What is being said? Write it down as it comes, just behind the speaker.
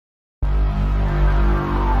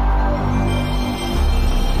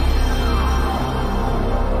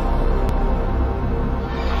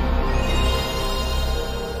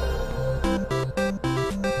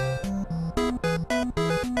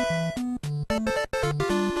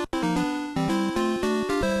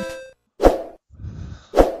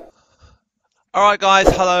Alright guys,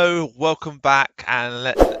 hello, welcome back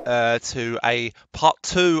and to a part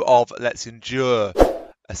 2 of Let's Endure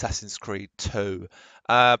Assassin's Creed 2.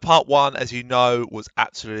 Part 1, as you know, was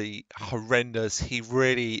absolutely horrendous. He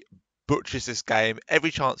really butchers this game every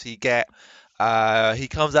chance he get. He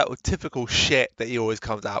comes out with typical shit that he always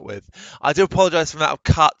comes out with. I do apologise for the amount of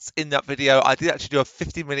cuts in that video. I did actually do a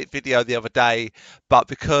 50-minute video the other day, but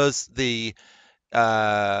because the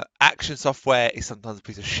action software is sometimes a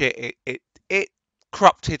piece of shit, it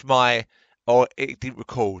corrupted my, or it didn't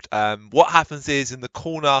record. What happens is in the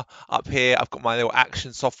corner up here, I've got my little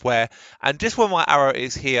action software, and just where my arrow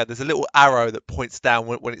is here, there's a little arrow that points down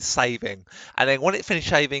when it's saving, and then when it finishes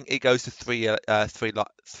saving, it goes to three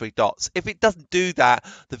dots. If it doesn't do that,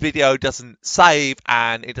 the video doesn't save,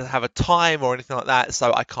 and it doesn't have a time or anything like that,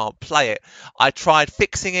 so I can't play it. I tried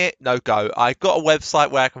fixing it, no go. I got a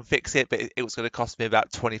website where I can fix it, but it was going to cost me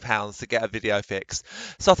about £20 to get a video fixed.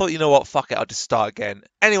 So I thought, you know what, fuck it, I'll just start again.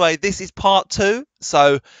 Anyway, this is part 2,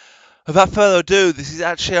 so without further ado, this is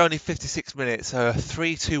actually only 56 minutes, so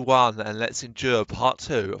 3, 2, 1, and let's endure part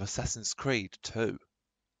 2 of Assassin's Creed 2.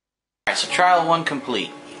 Alright, so trial 1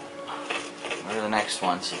 complete. What are the next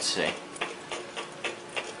ones? Let's see.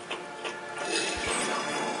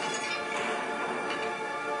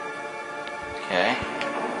 Okay.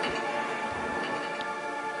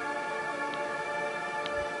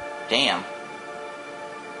 Damn.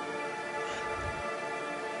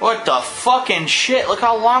 What the fucking shit? Look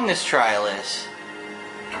how long this trial is.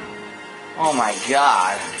 Oh my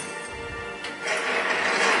god.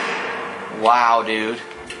 Wow, dude.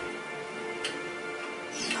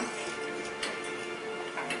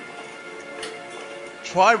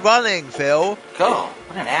 Try running, Phil. Go.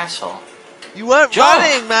 What an asshole. You weren't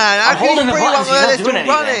running, man. I'm holding the buttons, you're not doing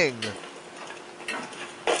running.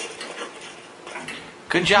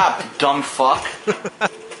 Good job, dumb fuck.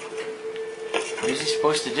 What is he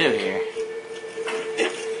supposed to do here?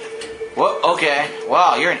 What? Okay.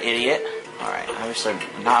 Wow, you're an idiot. Alright, obviously,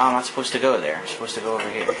 no, I'm not supposed to go there. I'm supposed to go over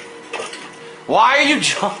here. Why are you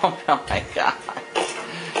jumping? Oh my god.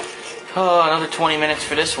 Oh, another 20 minutes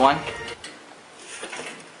for this one.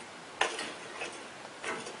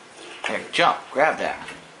 Here, jump. Grab that.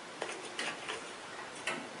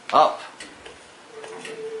 Up.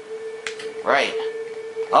 Right.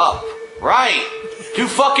 Up. Right. Do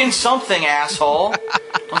fucking something, asshole.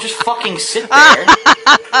 Don't just fucking sit there.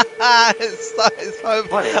 It's so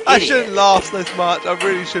what an idiot. I shouldn't laugh this much. I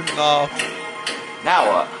really shouldn't laugh. Now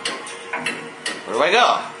what? Where do I go?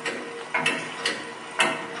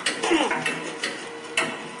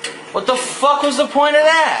 What the fuck was the point of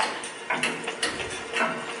that?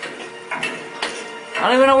 I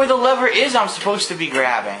don't even know where the lever is I'm supposed to be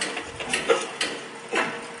grabbing.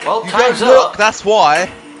 Well, you time's don't look, up. that's why.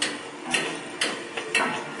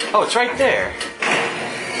 Oh, it's right there.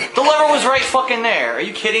 The lever was right fucking there. Are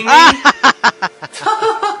you kidding me? I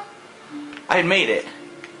had made it.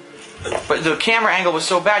 But the camera angle was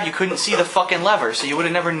so bad you couldn't see the fucking lever, so you would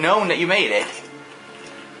have never known that you made it.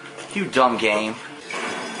 You dumb game.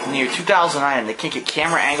 In the year 2009, and they can't get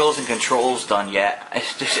camera angles and controls done yet.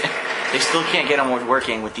 They still can't get them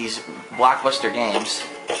working with these blockbuster games.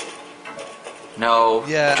 No.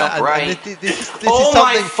 Yeah, jump right. This oh is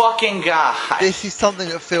my something, fucking god. This is something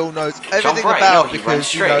that Phil knows everything right. about, No,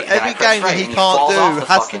 because you know, every game that he can't do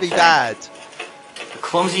has to be bad. The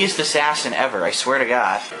clumsiest assassin ever, I swear to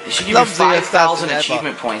god. They should give you 5,000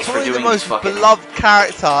 achievement points for doing the most these fucking beloved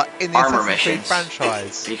character in the armor Assassin's Creed missions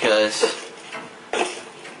franchise. Because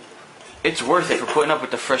it's worth it for putting up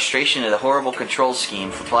with the frustration of the horrible control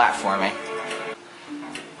scheme for platforming.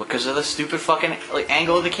 Because of the stupid fucking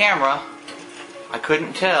angle of the camera, I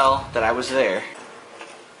couldn't tell that I was there.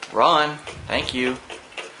 Run. Thank you.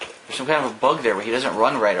 There's some kind of a bug there where he doesn't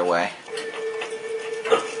run right away.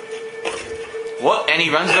 What? And he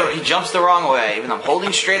jumps the wrong way. Even though I'm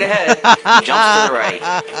holding straight ahead, he jumps to the right.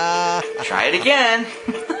 Try it again.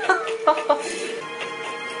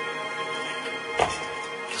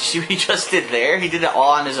 See what he just did there? He did it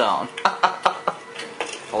all on his own.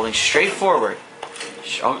 Holding straight forward.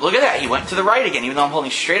 Oh, look at that. He went to the right again, even though I'm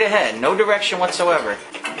holding straight ahead. No direction whatsoever.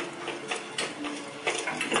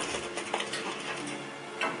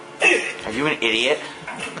 Are you an idiot?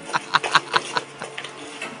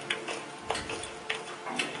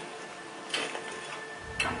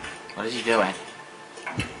 What is he doing?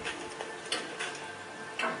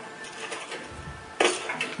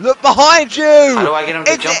 Look behind you! How do I get him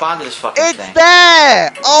to jump onto this fucking thing? It's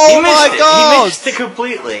there! Oh my god! He missed it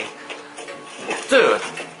completely. Dude.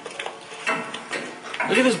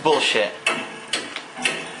 Look at this bullshit.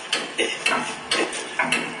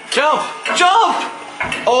 Jump! Jump!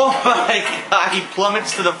 Oh my god, he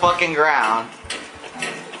plummets to the fucking ground.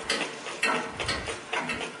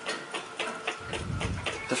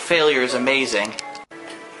 The failure is amazing.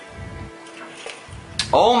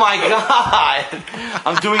 Oh my god!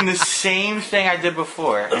 I'm doing the same thing I did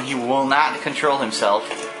before, and he will not control himself.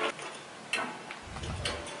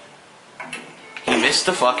 He missed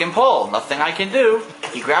the fucking pole. Nothing I can do.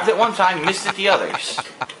 He grabbed it one time, missed it the others.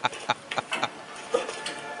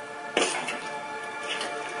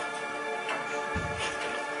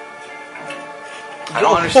 I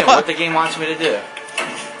don't understand what the game wants me to do.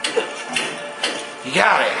 You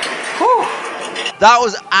got it. Whew. That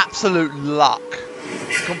was absolute luck.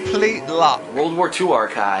 Complete luck. World War II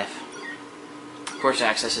archive. Of course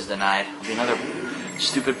access is denied. It'll be another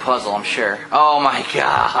stupid puzzle, I'm sure. Oh my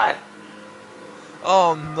god.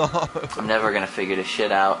 Oh no. I'm never gonna figure this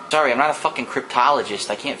shit out. Sorry, I'm not a fucking cryptologist.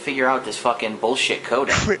 I can't figure out this fucking bullshit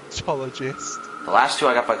coding. Cryptologist. The last two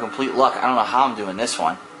I got by complete luck. I don't know how I'm doing this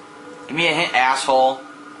one. Give me a hint, asshole.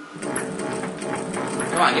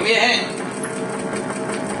 Come on, give me a hint.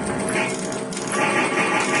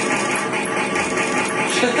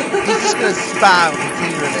 He's just gonna spam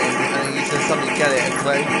continually and then he's gonna suddenly get it and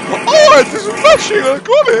say, oh, this is mashing, I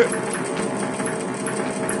got it!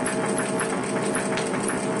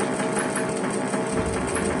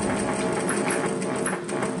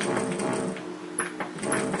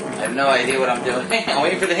 I have no idea what I'm doing. I'm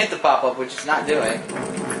waiting for the hint to pop up, which it's not doing.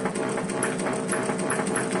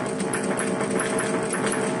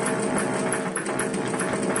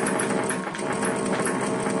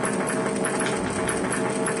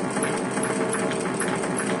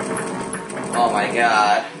 Oh my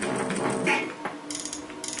god.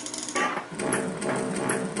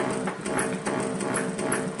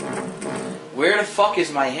 Where the fuck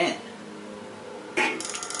is my hint?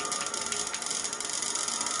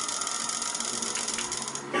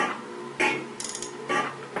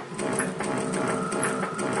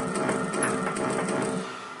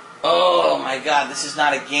 Oh my god, this is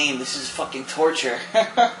not a game, this is fucking torture.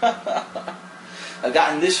 I've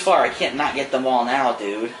gotten this far, I can't not get them all now,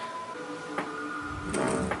 dude.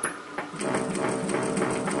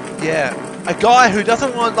 Yeah, a guy who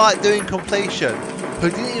doesn't want like doing completion,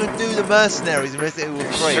 who didn't even do the mercenaries in Resident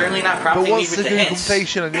Evil 3, certainly not prompting but me wants with to the do hints.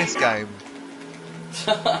 completion in this game.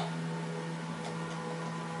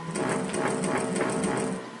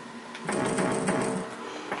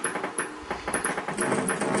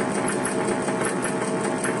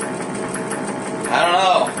 I don't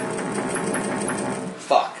know.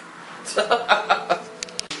 Fuck.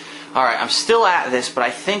 Alright, I'm still at this, but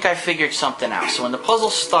I think I figured something out. So when the puzzle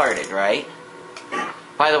started, right?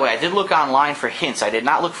 By the way, I did look online for hints. I did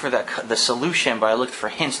not look for the solution, but I looked for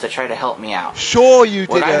hints to try to help me out. Sure you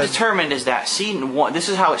What didn't. I've determined is that, see, this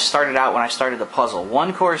is how it started out when I started the puzzle.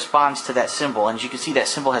 1 corresponds to that symbol, and as you can see, that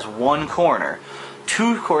symbol has 1 corner.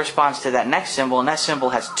 2 corresponds to that next symbol, and that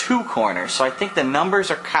symbol has 2 corners. So I think the numbers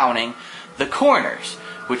are counting the corners,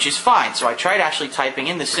 which is fine. So I tried actually typing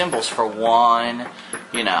in the symbols for 1,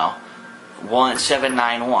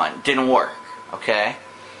 1791. Didn't work, okay?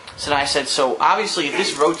 So then I said, so obviously if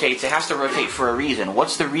this rotates, it has to rotate for a reason.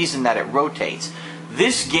 What's the reason that it rotates?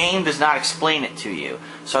 This game does not explain it to you.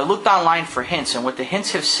 So I looked online for hints, and what the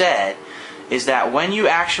hints have said is that when you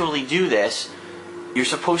actually do this, you're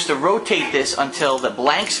supposed to rotate this until the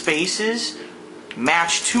blank spaces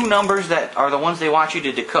match 2 numbers that are the ones they want you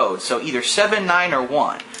to decode. So either 7, 9, or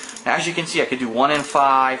 1. Now as you can see, I could do 1 and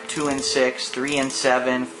 5, 2 and 6, 3 and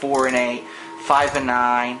 7, 4 and 8, 5 and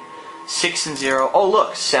 9, 6 and 0. Oh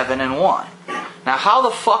look, 7 and 1. Now how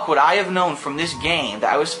the fuck would I have known from this game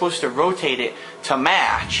that I was supposed to rotate it to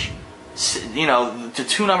match, the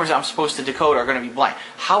 2 numbers I'm supposed to decode are going to be blank?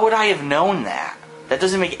 How would I have known that? That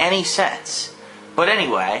doesn't make any sense. But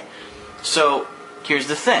anyway, so here's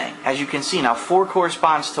the thing. As you can see now, 4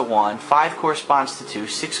 corresponds to 1, 5 corresponds to 2,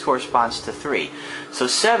 6 corresponds to 3. So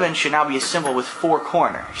 7 should now be a symbol with 4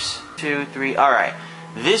 corners. 2, 3, alright.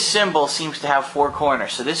 This symbol seems to have 4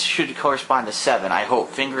 corners, so this should correspond to 7, I hope.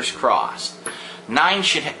 Fingers crossed. 9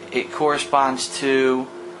 it corresponds to,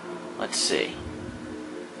 let's see,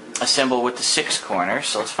 a symbol with the 6 corners,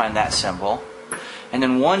 so let's find that symbol. And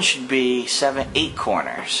then 1 should be 8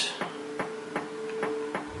 corners.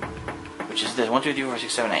 Which is this, 1, 2, 3, 4,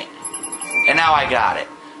 6, 7, 8. And now I got it.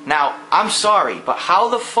 Now, I'm sorry, but how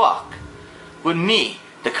the fuck would me,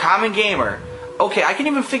 the common gamer, okay, I can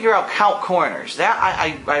even figure out count corners. That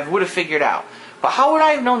I would have figured out. But how would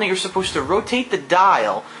I have known that you're supposed to rotate the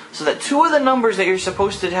dial so that 2 of the numbers that you're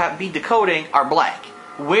supposed to be decoding are blank?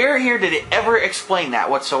 Where here did it ever explain that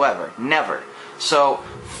whatsoever? Never. So,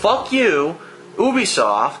 fuck you,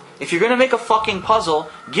 Ubisoft, If you're gonna make a fucking puzzle,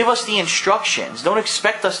 give us the instructions. Don't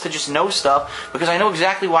expect us to just know stuff, because I know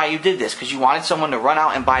exactly why you did this, because you wanted someone to run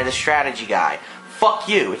out and buy the strategy guide. Fuck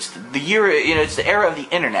you. It's the year, it's the era of the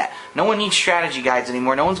internet. No one needs strategy guides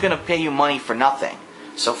anymore. No one's gonna pay you money for nothing.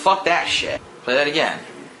 So fuck that shit. Play that again.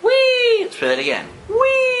 Whee! Let's play that again.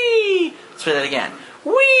 Whee! Let's play that again.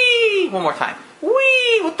 Whee! One more time.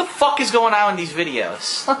 Whee! What the fuck is going on in these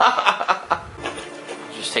videos?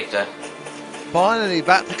 Just take the Finally,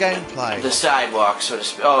 back to gameplay. sidewalk, so to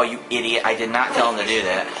speak. Oh, you idiot. I did not tell him to do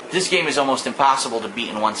that. This game is almost impossible to beat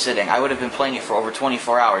in one sitting. I would have been playing it for over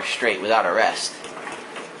 24 hours straight without a rest.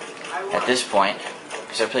 At this point.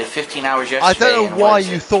 Because I played 15 hours yesterday. I don't know why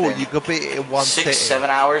you thought been you could beat it in one sitting. 7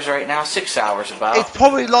 hours right now? 6 hours about. It's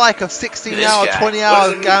probably like a 16-hour,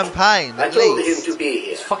 20-hour campaign, I at told least. him to be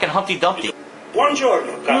here. It's fucking Humpty Dumpty.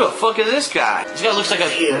 Buongiorno, Who the fuck is this guy? This guy looks like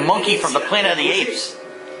a monkey from the Planet of the Apes.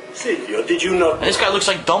 Silvio, did you not? And this guy looks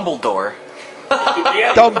like Dumbledore.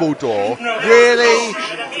 Dumbledore? Really?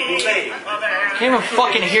 I can't even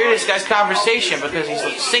fucking hear this guy's conversation because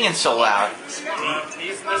he's singing so loud.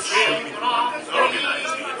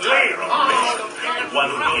 One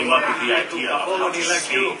who came up with the idea of how to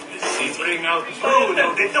save the city. Bring out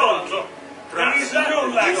Bruno de Tonto. There is no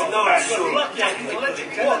lack of passion.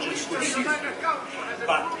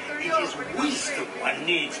 But it is wisdom one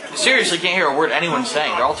needs. Seriously, can't hear a word anyone's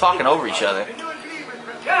saying. They're all talking over each other.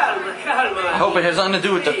 I hope it has nothing to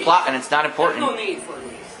do with the plot and it's not important. No need for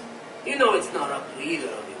this. You know it's not up to either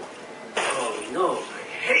of you. Oh, we know.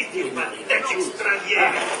 Hate you, pathetic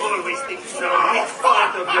stranieri. Always think so. What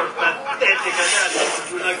part of your pathetic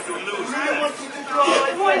analysis would you like to lose?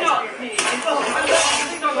 Why not me?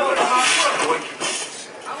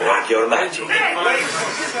 Work your magic.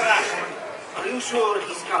 Are you sure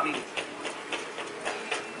he's coming?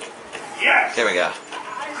 Yes. There we go.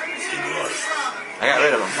 I got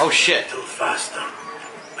rid of him. Oh shit. Too faster.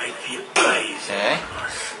 I feel eyes. Okay.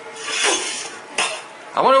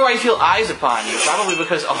 I wonder why you feel eyes upon you. Probably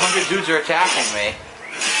because 100 dudes are attacking me.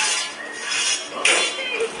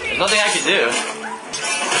 There's nothing I can do.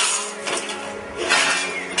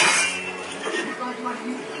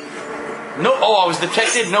 No. Oh, I was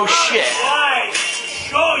detected? No shit. Why?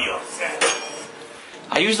 Show yourself.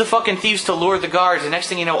 I used the fucking thieves to lure the guards, and next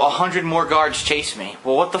thing you know, 100 more guards chase me.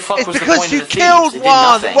 Well, what the fuck It's was the because point you of the killed thieves? It did one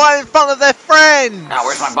nothing. right in front of their friends. Now,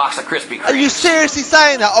 where's my box of Krispy Kremes? Are you seriously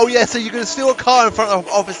saying that? Oh yeah, so you're going to steal a car in front of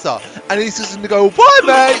an officer, and he's just going to go, bye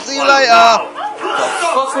mate, see you later. What the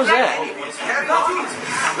fuck was that?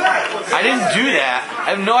 I didn't do that. I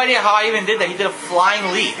have no idea how I even did that. He did a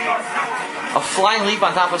flying leap. A flying leap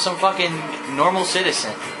on top of some fucking normal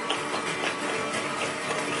citizen.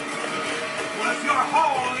 What's your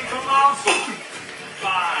holy command?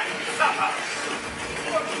 Fine.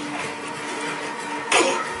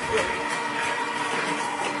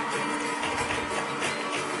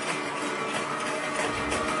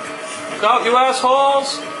 Look out, you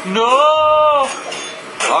assholes! No!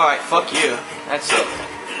 Alright, fuck you. That's it.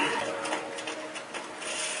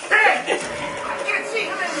 If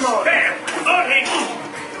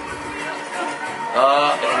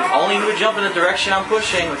you only would jump in the direction I'm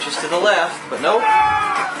pushing, which is to the left, but nope.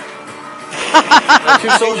 The two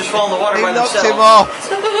soldiers fall in the water He by knocked themselves. him off.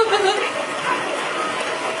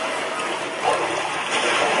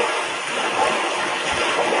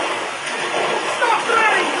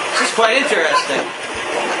 This is quite interesting.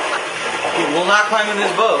 He will not climb in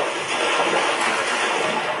this boat.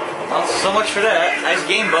 Well, so much for that. Nice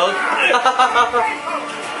game, boat.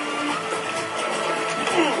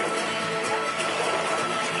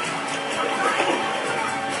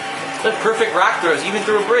 The perfect rock throws, even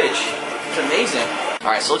through a bridge. It's amazing.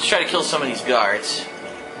 Alright, so let's try to kill some of these guards.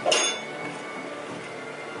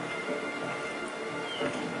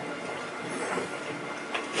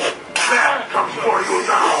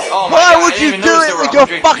 Oh my Why God, would I you didn't even do notice it there were with your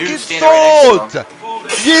 100 fucking dudes standing right next to sword? him.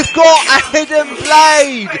 You've got a hidden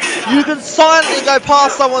blade. You can silently go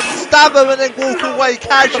past someone, stab them, and then walk away What the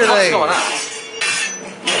fuck's casually. going on?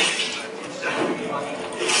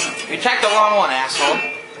 You attacked the wrong one, asshole.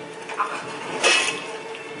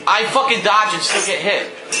 I fucking dodge and still get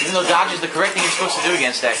hit. Even though dodge is the correct thing you're supposed to do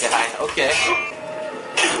against that guy. Okay.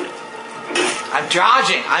 I'm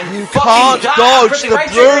dodging. I'm You fucking can't dodging. dodge I'm pressing the right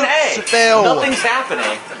trigger and A. brutes, Phil. Nothing's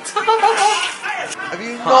happening. Have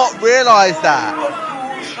you not realised that?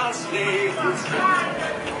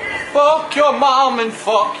 Fuck your mom and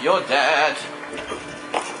fuck your dad.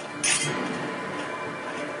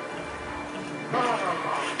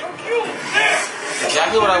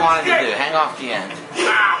 Exactly what I wanted to do. Hang off the end.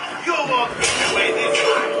 You won't get away this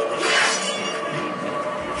time.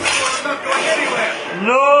 You're not going anywhere.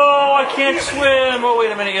 No! can't swim. Oh,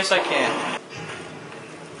 wait a minute. Yes, I can.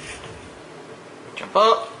 Jump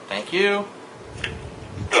up. Thank you.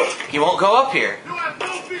 He won't go up here.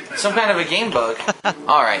 Some kind of a game bug.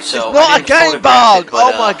 Alright, so. It's not a game bug!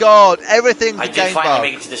 Oh my god, everything's a game bug. I did finally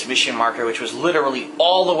make it to this mission marker, which was literally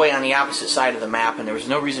all the way on the opposite side of the map, and there was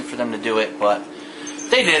no reason for them to do it, but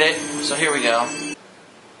they did it. So here we go.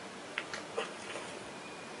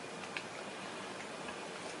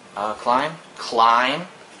 Climb. Climb.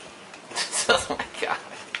 Oh my god.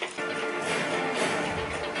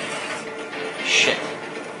 Shit.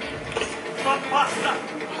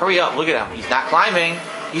 Hurry up, look at him. He's not climbing.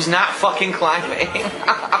 He's not fucking climbing.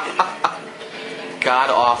 God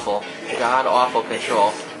awful. God awful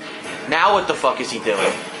control. Now what the fuck is he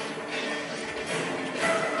doing?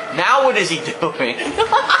 Now what is he doing?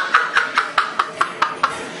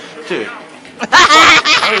 Dude.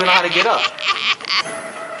 I don't even know how to get up.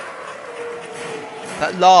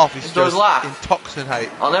 That laugh is just laugh. intoxicating.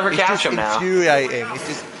 I'll never catch him now. It's infuriating. It's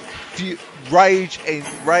just rage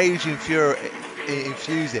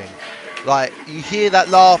infusing. Like, you hear that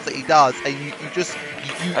laugh that he does, and you just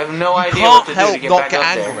I have no idea can't what to do help to get not back get up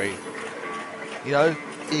angry. There. You know,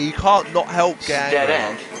 you can't not help get angry. Dead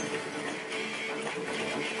end.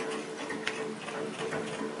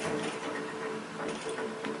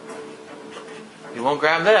 You won't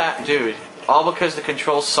grab that, dude. All because the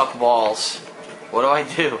controls suck balls. What do I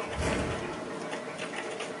do?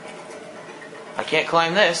 I can't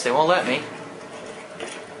climb this. They won't let me.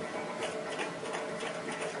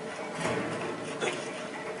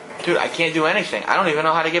 Dude, I can't do anything. I don't even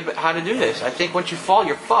know how to do this. I think once you fall,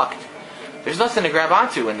 you're fucked. There's nothing to grab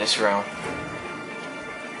onto in this room.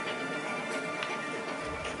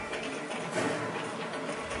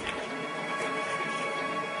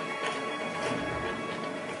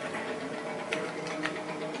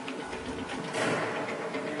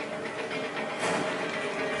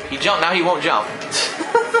 He jumped, now he won't jump.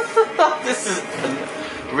 This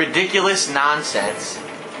is ridiculous nonsense.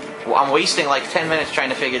 Well, I'm wasting like 10 minutes trying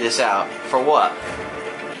to figure this out. For what?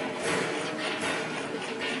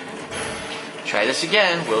 Try this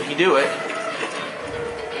again. Will he do it?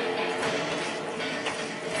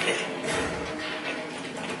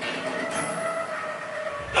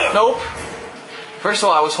 Nope. First of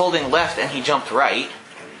all, I was holding left and he jumped right.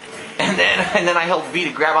 And then I held B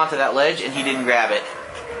to grab onto that ledge and he didn't grab it.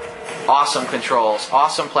 Awesome controls.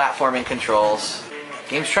 Awesome platforming controls.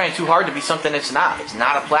 Game's trying too hard to be something it's not. It's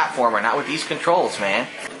not a platformer. Not with these controls, man.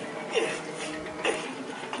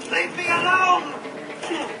 Leave me alone!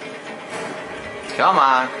 Come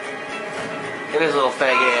on. Get his little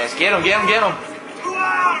fag ass. Get him, get him, get him.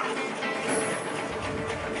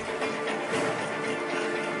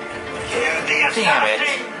 Damn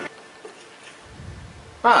it.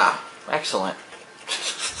 Ah, excellent.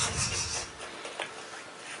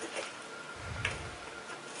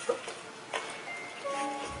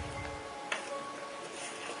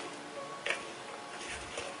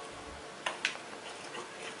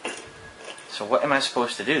 So what am I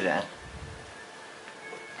supposed to do then?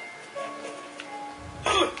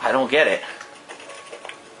 I don't get it.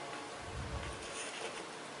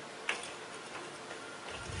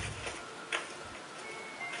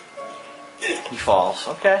 He falls.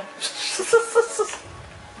 Okay.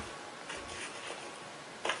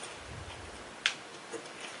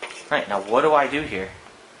 Right, now what do I do here?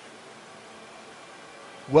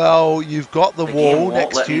 Well, you've got the wall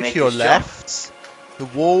next to you to your left. The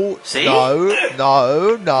wall. See? No.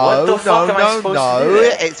 What the fuck am I supposed to do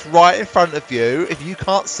there? It's right in front of you. If you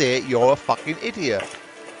can't see it, you're a fucking idiot.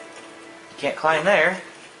 You can't climb there.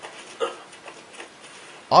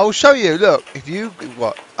 I'll show you. Look, if you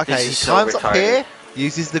what? Okay, This he is so climbs up retarded. here,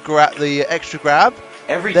 uses the extra grab.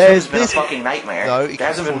 Every There's tune's been a this- fucking nightmare. No, he there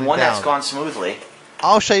hasn't keeps been one falling that's down. gone smoothly.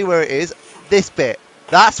 I'll show you where it is. This bit.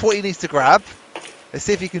 That's what he needs to grab. Let's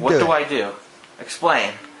see if you can What do do it. I do?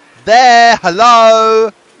 Explain. There. Hello.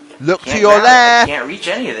 Look Can't to your grab it. I left. can't reach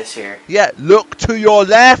any of this here. Yeah, look to your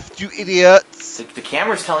left, you idiots. The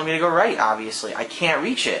camera's telling me to go right, obviously. I can't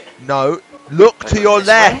reach it. No, look Wait, to your this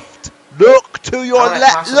way? left. Look to your How would I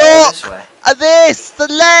left. possibly go this Look way? at this, the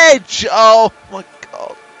ledge. Oh my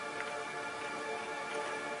god.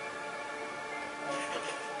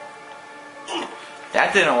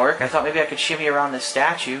 That didn't work. I thought maybe I could shimmy around this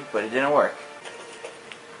statue, but it didn't work.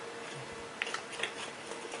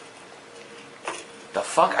 The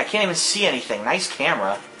fuck? I can't even see anything. Nice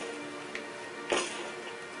camera.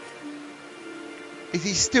 Is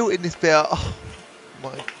he still in this bit? Oh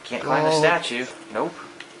my Can't god. climb the statue. Nope.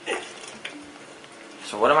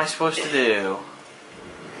 So what am I supposed to do?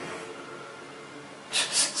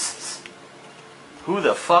 Who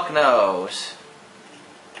the fuck knows?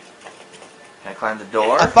 Can I climb the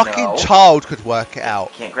door? A fucking No. child could work it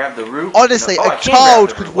out. Can't grab the root? Honestly, No. Oh, I a can grab child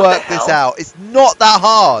the could root. What work the this hell? out. It's not that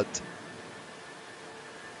hard.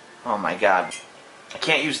 Oh my god. I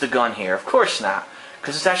can't use the gun here. Of course not.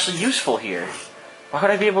 Because it's actually useful here. Why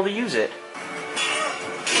would I be able to use it?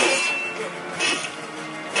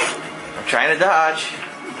 I'm trying to dodge.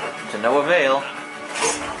 To no avail.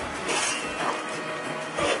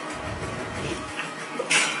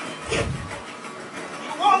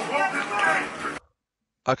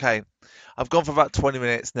 Okay, I've gone for about 20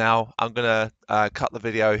 minutes now. I'm gonna cut the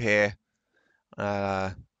video here.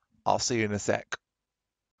 I'll see you in a sec.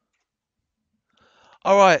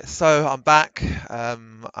 Alright, so I'm back.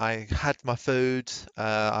 I had my food,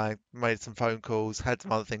 I made some phone calls, had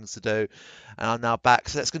some other things to do, and I'm now back.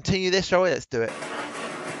 So let's continue this, shall we? Let's do it.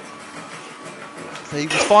 So he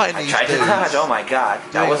was fighting I these tried to dudes. dodge. Oh my god.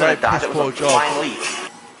 That Doing a wasn't a very dodge, it was a piss-poor job. flying leap.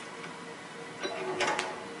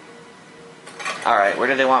 Alright, where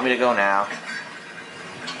do they want me to go now?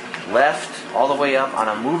 Left, all the way up on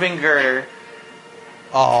a moving girder.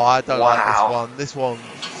 Oh, I don't like this Wow. one. This one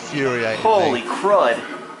infuriated Holy me. crud.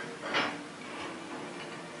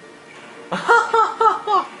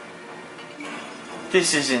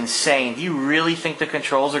 This is insane. Do you really think the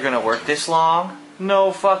controls are going to work this long?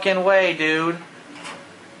 No fucking way, dude.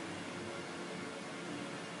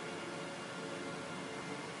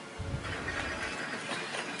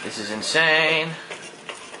 This is insane.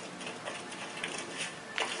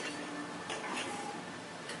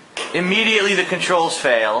 Immediately the controls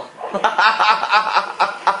fail.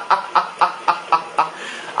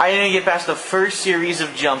 I didn't get past the first series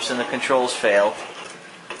of jumps and the controls failed.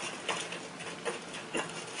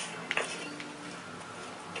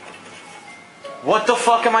 What the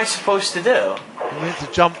fuck am I supposed to do? You need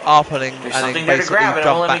to jump up and then, There's and something then there to basically grab it, it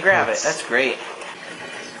jump won't let me grab it. backwards. That's great.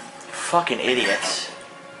 Fucking idiots.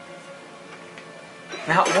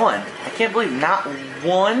 Not one. I can't believe not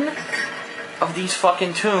one of these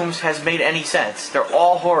fucking tombs has made any sense. They're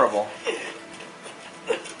all horrible.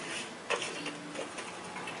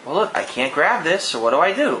 Well look, I can't grab this, so what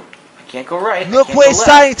do? I can't go right. Look I can't what go it's left.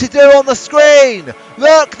 saying to do on the screen!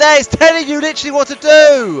 Look there, it's telling you literally what to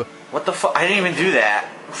do! What the fuck? I didn't even do that.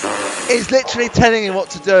 It's literally telling him what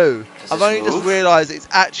to do. Does I've this only just move? realised it's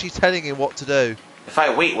actually telling him what to do. If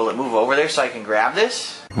I wait, will it move over there so I can grab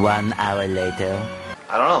this? 1 hour later,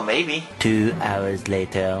 I don't know, maybe. 2 hours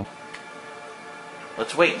later,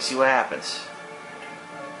 Let's wait and see what happens.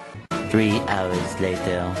 3 hours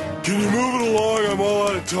later. Can you move it along? I'm all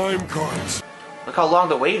out of time cards. Look how long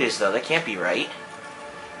the wait is, though. That can't be right.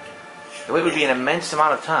 The wait would be an immense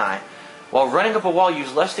amount of time. While running up a wall,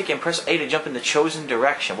 use left stick and press A to jump in the chosen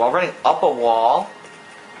direction. While running up a wall...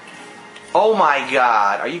 Oh my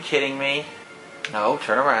god, are you kidding me? No,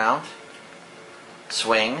 turn around.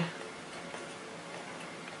 Swing.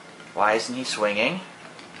 Why isn't he swinging?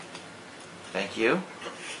 Thank you.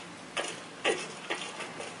 And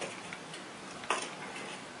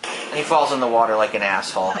he falls in the water like an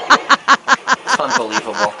asshole. It's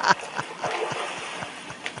unbelievable.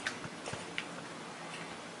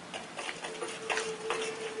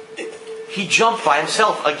 He jumped by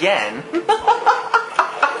himself again. Look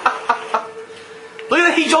at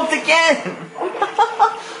that, he jumped again!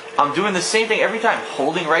 I'm doing the same thing every time,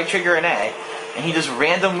 holding right trigger and A, and he does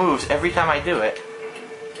random moves every time I do it.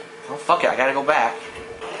 Oh, fuck it, I gotta go back.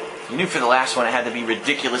 You knew for the last one it had to be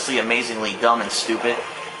ridiculously, amazingly dumb and stupid.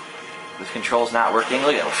 With controls not working.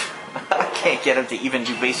 Look at him. I can't get him to even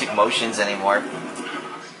do basic motions anymore.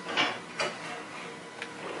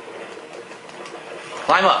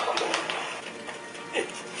 Climb up.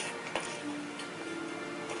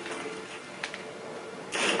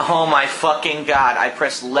 Oh my fucking god. I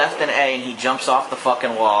press left and A and he jumps off the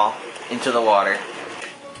fucking wall into the water.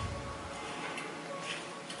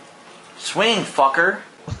 Swing, fucker.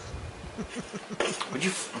 Would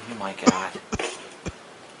you... Oh my god.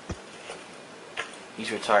 He's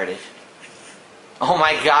retarded. Oh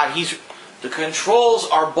my god, he's... The controls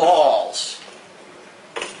are balls.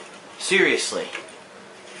 Seriously.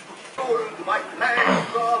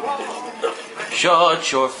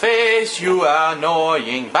 Shut your face, you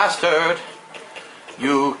annoying bastard.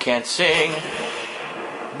 You can't sing.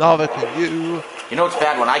 Neither can you. You know it's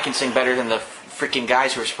bad when I can sing better than the freaking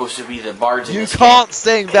guys who are supposed to be the bards in You this can't game.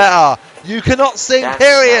 sing better. You cannot sing, That's not what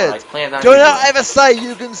I period. planned on Do not doing. ever say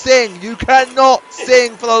you can sing. You cannot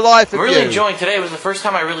sing for the life of I'm really you. enjoying today. It was the first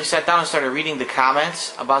time I really sat down and started reading the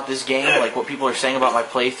comments about this game, like what people are saying about my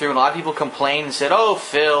playthrough. And a lot of people complained and said, "Oh,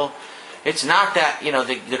 Phil, it's not that, you know,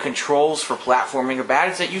 the controls for platforming are bad.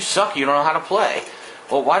 It's that you suck. You don't know how to play."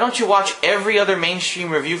 Well, why don't you watch every other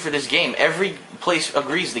mainstream review for this game? Every place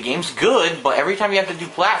agrees the game's good, but every time you have to do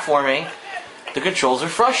platforming, the controls are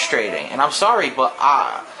frustrating. And I'm sorry, but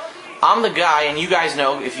I'm the guy, and you guys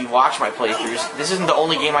know if you watch my playthroughs, this isn't the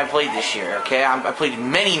only game I played this year, okay? I played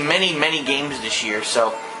many, many, many games this year,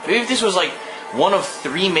 so maybe if this was like one of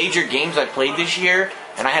 3 major games I played this year,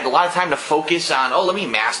 and I had a lot of time to focus on, oh, let me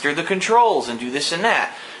master the controls and do this and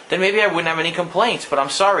that, then maybe I wouldn't have any complaints. But I'm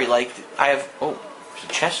sorry, like, I have... Oh, there's a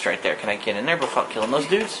chest right there. Can I get in there before killing those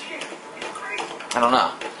dudes? I don't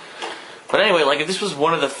know. But anyway, like, if this was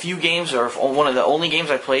one of the few games or one of the only games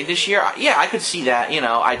I played this year, yeah, I could see that, you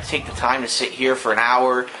know, I'd take the time to sit here for an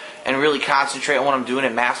hour and really concentrate on what I'm doing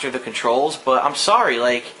and master the controls. But I'm sorry,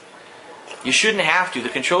 like, you shouldn't have to. The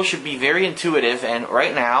controls should be very intuitive, and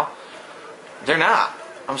right now, they're not.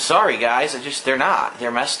 I'm sorry, guys. They're not.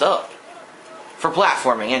 They're messed up. For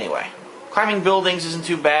platforming, anyway. Climbing buildings isn't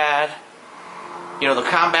too bad. You know, the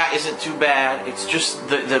combat isn't too bad. It's just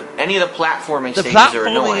any of the platforming stages are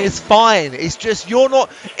annoying. The platforming is fine. It's just you're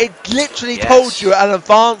not. It literally told you an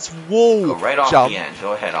advanced wall Go right off jump the end.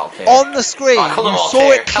 Go ahead, Altair. on the screen. Oh, you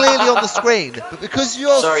saw it clearly on the screen, but because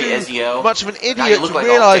you're Sorry, too Ezio. much of an Now you idiot look to like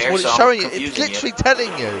realise Altair, what so it's I'm showing you, it's confusing literally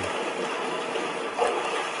telling you.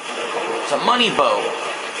 It's a money boat.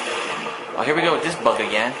 Oh, here we go with this bug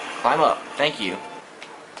again. Climb up. Thank you.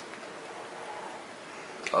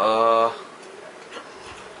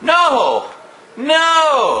 No!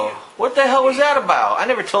 No! What the hell was that about? I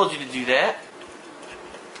never told you to do that.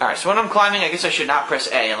 Alright, so when I'm climbing, I guess I should not press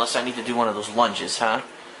A unless I need to do one of those lunges, huh?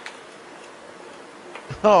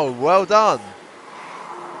 Oh, well done.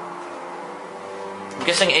 I'm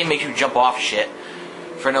guessing A makes you jump off shit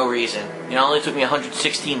for no reason. You know, it only took me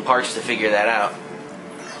 116 parts to figure that out.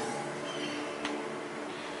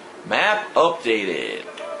 Map updated.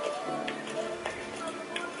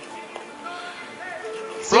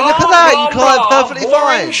 See, look at that, you climb perfectly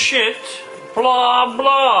fine. Shit. Blah,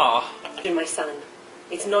 blah. My son,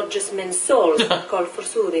 it's not just men's souls that call for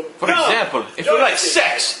soothing. For example, if you like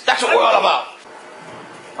sex, that's what we're all about.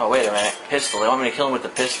 Oh, wait a minute. Pistol. They want me to kill him with the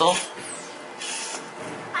pistol? Who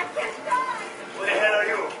the hell are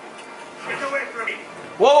you? Get away from me.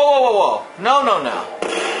 Whoa, whoa, whoa, whoa, whoa. No, no, no.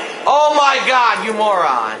 Oh my god, you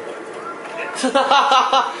moron.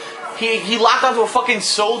 He locked onto a fucking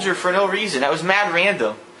soldier for no reason. That was mad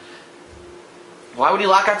random. Why would he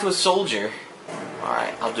lock onto a soldier?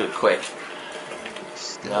 Alright, I'll do it quick.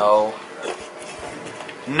 No.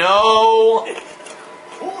 No!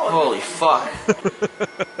 Holy fuck.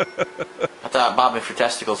 I thought bobbing for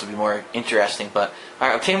testicles would be more interesting, but...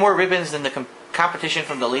 Alright, obtain more ribbons than the competition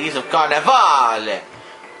from the ladies of Carnevale.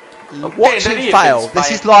 Watch him fail. This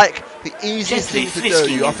is like the easiest thing to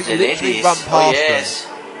do. I think you literally run past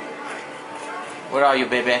them. Where are you,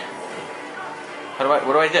 baby? What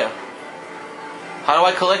do I do? How do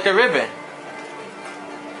I collect a ribbon?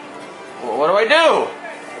 What do I do?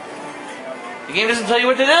 The game doesn't tell you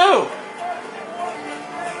what to do.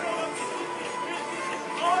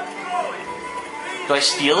 Do I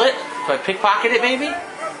steal it? Do I pickpocket it, maybe?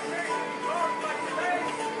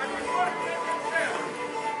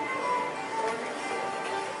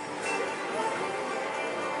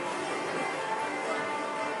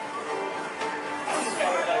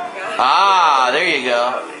 Ah, there you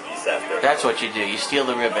go. That's what you do. You steal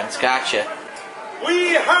the ribbons. Gotcha.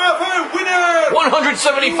 We have a winner!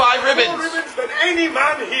 175 ribbons! More ribbons than any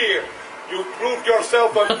man here. You proved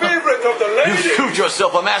yourself a favorite of the ladies. You proved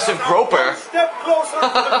yourself a massive groper. One step closer to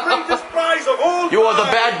the greatest prize of all You are the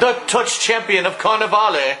time. bad touch champion of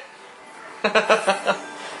Carnevale.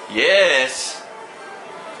 Yes.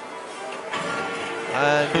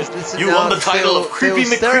 And just listen You now won the to title of Creepy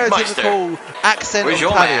McCreepmeister. stereotypical accent Where's of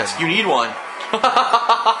your Italian. mask? You need one. The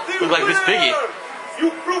Look like this piggy. winner!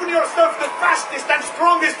 You've proven yourself the fastest and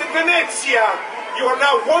strongest in Venezia. You are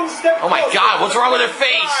now one step Oh my closer God, to what's the wrong with her greatest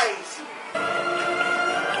face?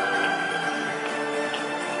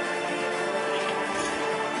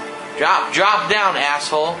 prize. Drop down,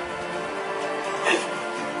 asshole.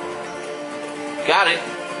 Got it.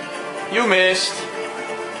 You missed.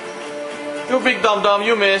 You big dum-dum,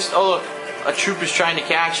 you missed. Oh look, a troop is trying to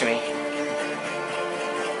catch me.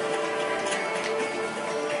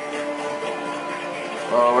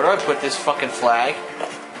 Oh, where do I put this fucking flag?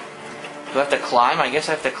 Do I have to climb? I guess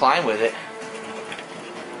I have to climb with it.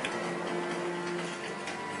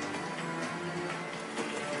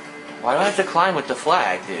 Why do I have to climb with the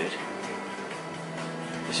flag, dude?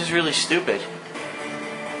 This is really stupid.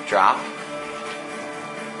 Drop.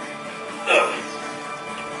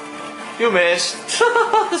 You missed.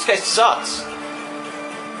 This guy sucks.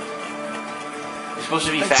 This supposed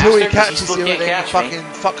to be Until faster? he 'Cause catches still you can't and then catch fucking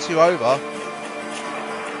fucks you over. me.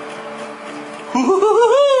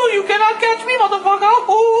 You cannot catch me, motherfucker.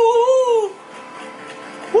 Ooh.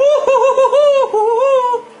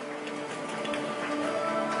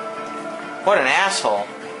 What an asshole.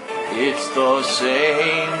 It's the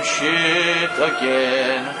same shit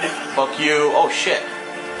again. Fuck you. Oh shit.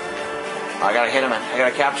 I gotta hit him. I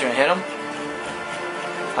gotta capture and hit him.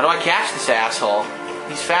 How do I catch this asshole?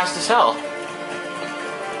 He's fast as hell.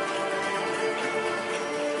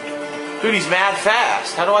 Dude, he's mad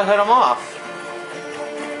fast. How do I hit him off?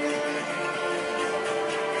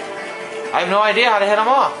 I have no idea how to hit him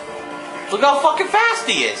off. Look how fucking fast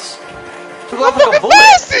he is. Took off like a bullet.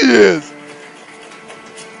 Fast he is!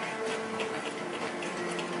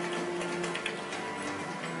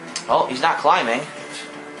 Oh, he's not climbing.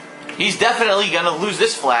 He's definitely gonna lose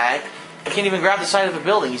this flag. I can't even grab the side of a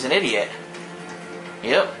building. He's an idiot.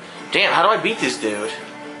 Yep. Damn, how do I beat this dude?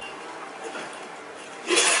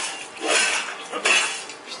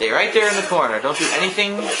 Stay right there in the corner. Don't do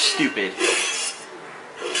anything stupid.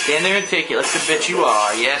 Stand there and take it like the bitch you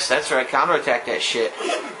are. Yes, that's right. Counterattack that shit.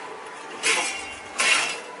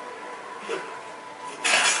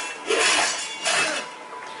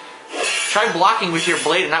 Try blocking with your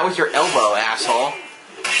blade and not with your elbow, asshole.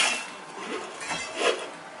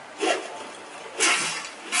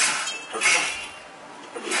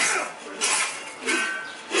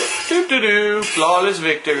 Doo-doo-doo. Flawless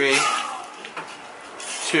victory.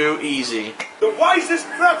 Too easy. The wisest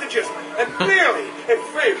strategist and clearly a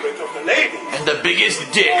favorite of the ladies. And the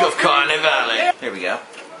biggest dick of Carnivale. There we go.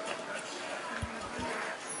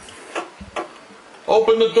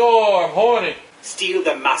 Open the door, I'm horny. Steal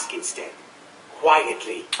the mask instead.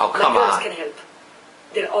 Quietly. Oh, come My girls on. can help.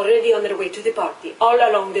 They're already on their way to the party, all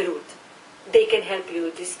along the route. They can help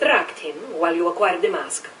you distract him while you acquire the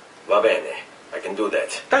mask. Va bene. I can do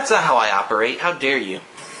that. That's not how I operate. How dare you?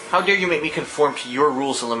 How dare you make me conform to your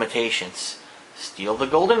rules and limitations? Steal the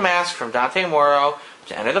golden mask from Dante Moro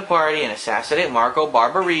to enter the party and assassinate Marco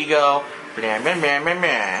Barbarigo. Blah, blah, blah, blah,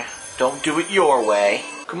 blah. Don't do it your way.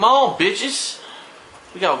 Come on, bitches.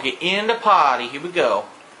 We gotta get in the party. Here we go.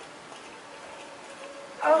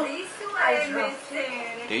 Oh, I missed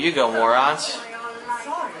it. There you go, morons. Sorry,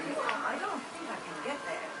 I don't think I can get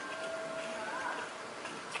there.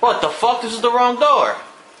 What the fuck? This is the wrong door.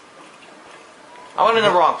 I went in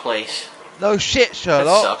the wrong place. No shit, That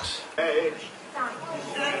Sherlock. sucks.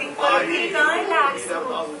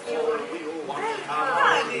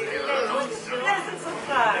 Pleasant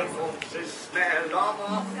surprise.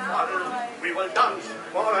 We will dance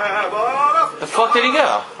forever. The fuck did he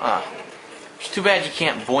go? Oh. It's too bad you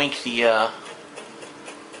can't boink the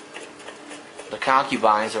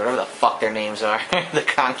concubines or whatever the fuck their names are. The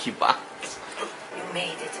concubines. You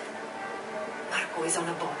made it. Marco is on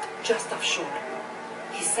a boat, just offshore.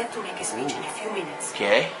 He's set to make a speech in a few minutes.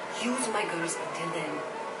 Okay. Use my girls until then.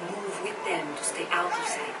 Move with them to stay out of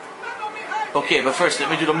sight. Okay, but first let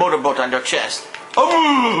me do the motorboat on your chest.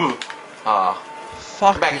 Oh! Ah.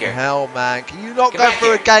 Fucking back here. hell, man. Can you not Get go back through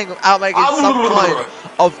here. a gang without making some kind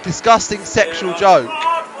of disgusting sexual joke?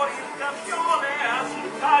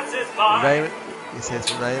 Raymond, it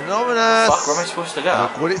says remain anonymous. Fuck, where am I supposed to go?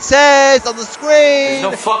 Look what it says on the screen. There's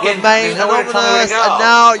no fucking- Remain there's nowhere to tell me where anonymous, to go. and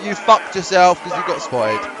now you fucked yourself because you got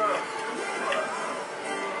spotted.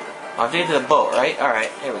 I have to get to the boat, right?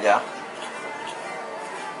 Alright, here we go.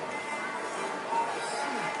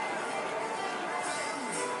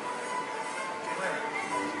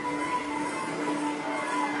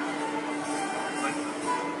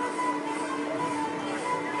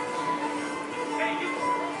 Agreed.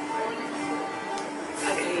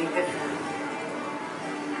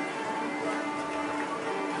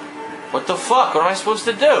 What the fuck? What am I supposed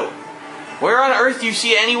to do? Where on earth do you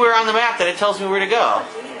see anywhere on the map that it tells me where to go?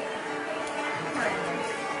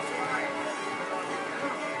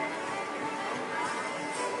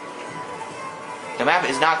 The map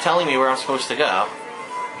is not telling me where I'm supposed to go.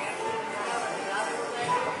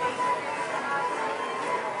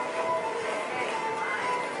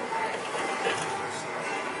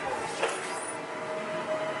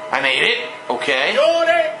 I made it. Okay.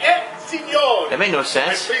 Signore e signori. That made no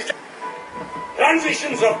sense.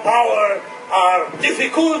 Transitions of power are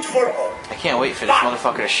difficult for all. I can't wait for this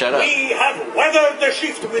motherfucker to shut up. We have weathered the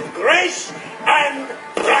shift with grace and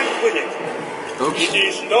tranquility. Oops. It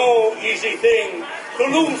is no easy thing to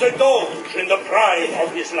lose a dog in the prime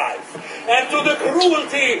of his life, and to the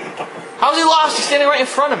cruelty. How's he lost? He's standing right in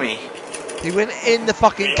front of me. He went in the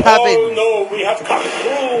fucking We all cabin. know we have come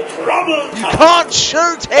through troubled You times. can't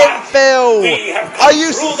shoot him, Phil. We have come Are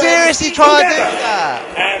you through them seriously trying to do together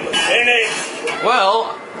that? and finished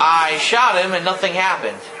Well, I shot him and nothing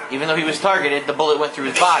happened. Even though he was targeted, the bullet went through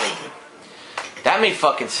his body. That made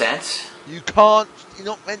fucking sense. You can't. You're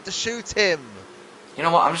not meant to shoot him. You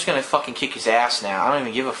know what? I'm just gonna fucking kick his ass now. I don't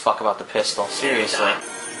even give a fuck about the pistol. Seriously.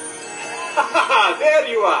 There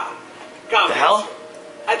you are. Come. The hell?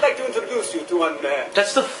 I'd like to introduce you to one.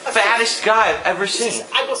 That's the fattest guy I've ever seen.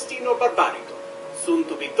 Agostino Barbarito, soon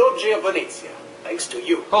to be Doge of Venezia, thanks to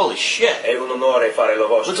you. Holy shit. È un onore fare la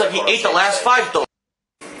vostra. Looks like he ate the last 5 dollars.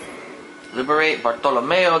 Liberate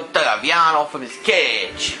Bartolomeo Daviano from his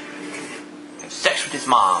cage. Have sex with his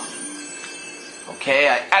mom. Okay,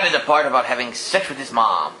 I added a part about having sex with his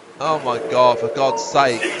mom. Oh my god, for God's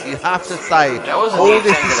sake. You have to say wasn't all the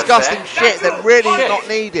this intended disgusting effect. shit that really is Shit. not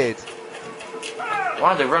needed. I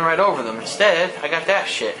wanted to run right over them. Instead, I got that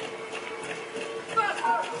shit.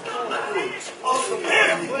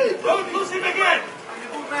 Don't lose him again!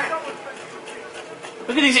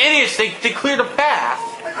 Look at these idiots. They cleared a path.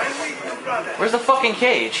 Where's the fucking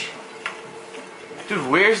cage? Dude,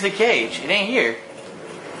 where's the cage? It ain't here.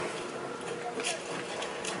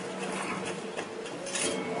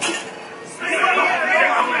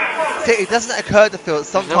 See, it doesn't occur to Phil that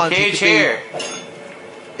There's no sometimes cage here.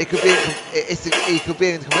 it could be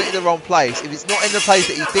in completely the wrong place. If it's not in the place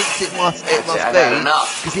that he thinks it must I've had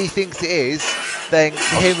enough. be, because he thinks it is, then to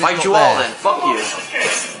him it's Fight not you there. all then. Fuck you.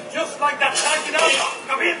 Just like that. Time it out.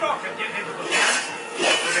 Come here, Doctor.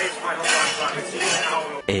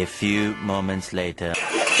 A few moments later.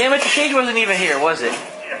 Damn it, the cage wasn't even here, was it?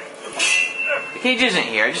 The cage isn't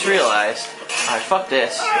here, I just realized. Alright, fuck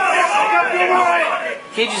this.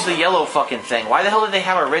 Cage is the yellow fucking thing. Why the hell did they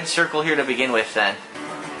have a red circle here to begin with then?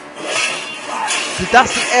 Because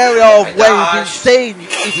that's the area of where you've been seen, you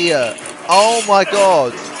idiot. Oh my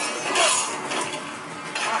god.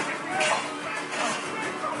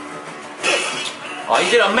 Oh, he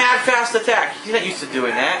did a mad fast attack. He's not used to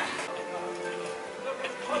doing that.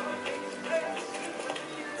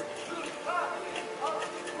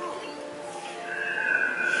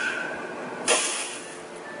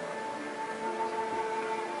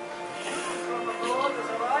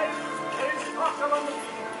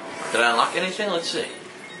 Did I unlock anything? Let's see.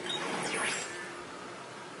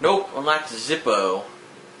 Nope, unlocked Zippo.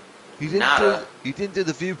 Nada. You didn't do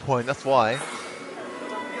the viewpoint, that's why.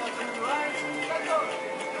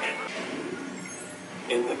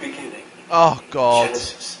 In the beginning. Oh god.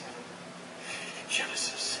 Genesis.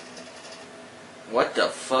 Genesis. What the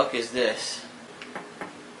fuck is this?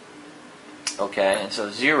 Okay, and so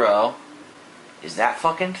 0 is that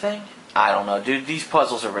fucking thing? I don't know, dude. These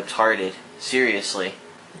puzzles are retarded. Seriously.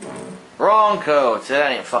 Wrong code. So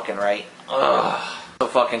that ain't fucking right. Ugh. So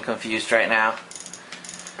fucking confused right now.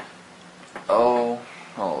 Oh,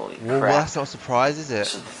 holy Well, crap. that's not a surprise, is it?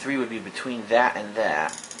 So the 3 would be between that and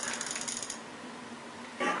that.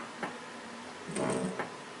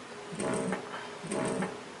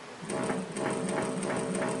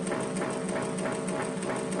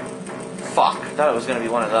 Fuck, I thought it was gonna be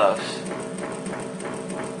one of those.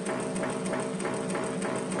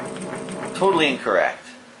 Totally incorrect.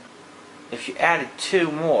 If you added 2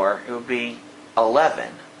 more, it would be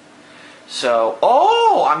 11. So,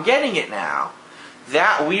 oh, I'm getting it now.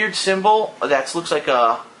 That weird symbol, that looks like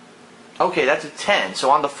a, okay, that's a 10. So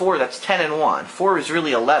on the 4, that's 10 and 1. 4 is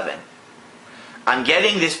really 11. I'm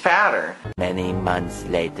getting this pattern. Many months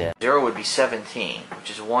later. 0 would be 17, which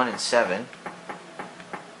is 1 and 7.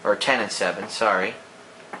 Or 10 and 7, sorry.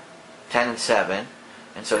 10 and 7.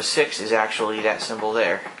 And so 6 is actually that symbol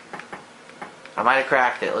there. I might have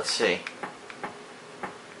cracked it, let's see.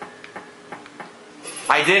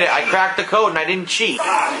 I did it, I cracked the code and I didn't cheat.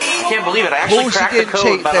 I can't believe it, I actually cracked the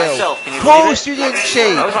code by myself. Can you believe it? Of course you didn't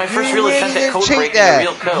cheat. That was my first real attempt at code cheat breaking there. a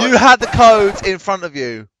real code. You had the code in front of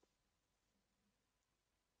you.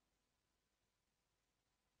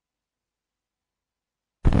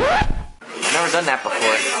 I've never done that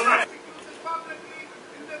before.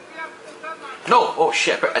 No! Oh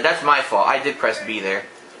shit, that's my fault. I did press B there.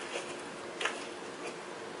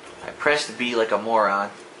 I pressed B like a moron.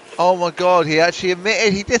 Oh my god, he actually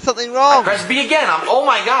admitted he did something I wrong. pressed B again. Oh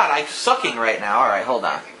my god, I'm sucking right now. Alright, hold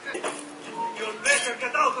on. You'd better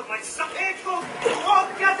get out of my sight.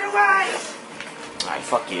 Walk the other way! Alright,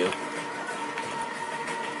 fuck you.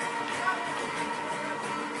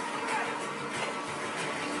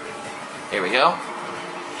 Here we go.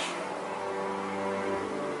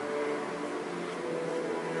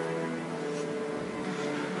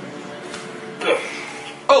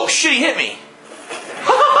 Oh shit, he hit me!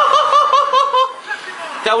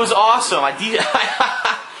 That was awesome.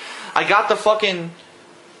 I got the fucking...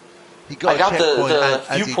 He got I got a checkpoint the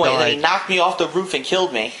as he viewpoint and then he died. knocked me off the roof and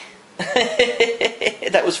killed me.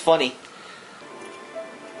 That was funny.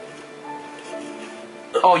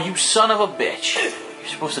 Oh, you son of a bitch. You're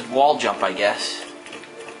supposed to wall jump, I guess.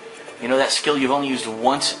 You know that skill you've only used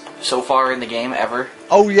once so far in the game, ever?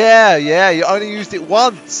 Oh yeah, you only used it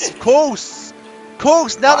once. Of course.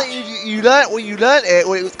 Now that you learnt when you learnt it,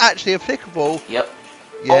 when it was actually applicable. Yep.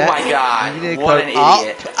 Yeah. Oh my god, You need to what go an up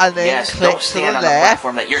idiot. and then Yes, click don't to stand the on the left.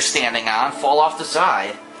 platform that you're standing on. Fall off the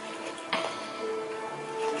side.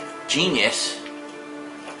 Genius.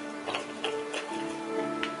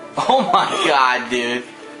 Oh my god, dude.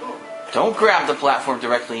 Don't grab the platform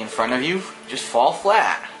directly in front of you. Just fall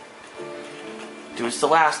flat. Dude, it's the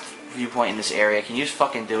last viewpoint in this area. Can you just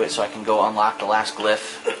fucking do it so I can go unlock the last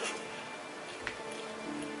glyph?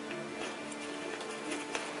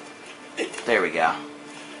 There we go.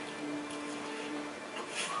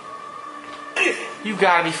 You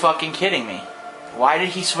gotta be fucking kidding me. Why did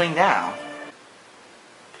he swing down?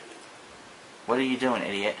 What are you doing,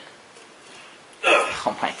 idiot?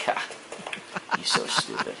 Oh my god. You're so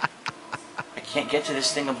stupid. I can't get to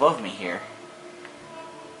this thing above me here.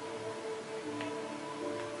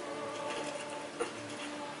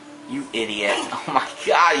 You idiot. Oh my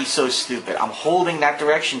god, he's so stupid. I'm holding that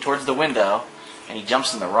direction towards the window, and he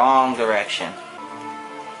jumps in the wrong direction.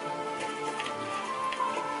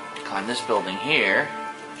 Climb this building here.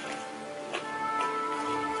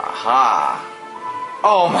 Aha.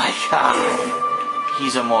 Oh my god.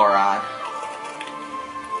 He's a moron.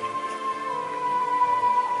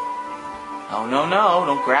 Oh no,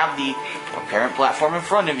 don't grab the apparent platform in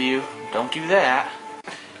front of you. Don't do that.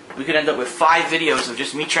 We could end up with 5 videos of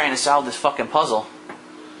just me trying to solve this fucking puzzle.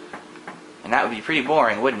 And that would be pretty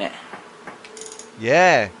boring, wouldn't it?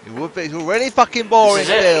 Yeah, it would be. It's already fucking boring, This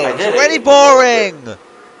is it. Phil. I It's did it. already boring.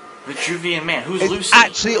 Vitruvian Man, who's It's Lucy?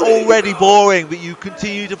 actually already boring, but you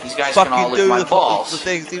continue to These guys can all fucking lick do my the balls.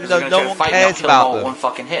 things, even They're though gonna try no to one fight me, I'll cares kill them all about with them. one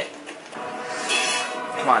fucking hit.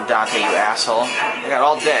 Come on, Dante, you asshole. I got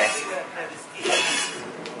all day.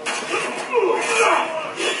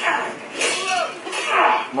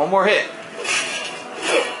 One more hit.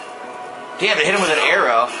 Damn, it hit him with an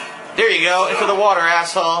arrow. There you go, into the water,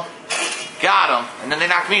 asshole. Got him. And then they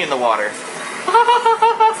knocked me in the water.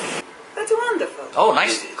 That's wonderful. Oh,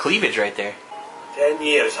 nice cleavage right there. 10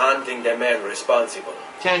 years hunting the man responsible.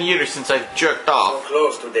 10 years since I've jerked So off.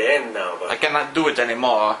 close to the end now, I but cannot do it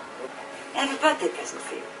anymore. I have a birthday present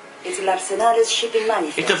for you. It's L'Arsenal's shipping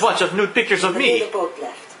manifest. It's a bunch of nude pictures of The me. little boat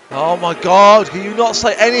left. Oh my god, can you not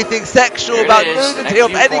say anything sexual There it about is, nudity next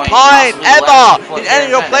of any viewpoint, kind, possibly the last ever, viewpoint in any of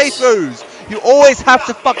your in Venice. playthroughs? You always have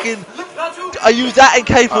to fucking use that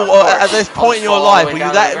incapable Of course. at this I'll point in just your fall all the life way where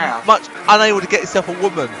you're down to the that ground. much unable to get yourself a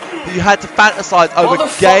woman that you had to fantasize over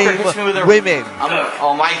Motherfucker hits me with game a- women.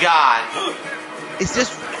 Oh my god. It's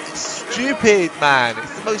just stupid, man.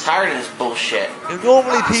 It's the most. Tired of this bullshit.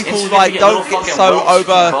 Normally people Insignificant like little don't get fucking so whelps keep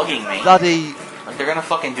over bugging me. bloody Like they're gonna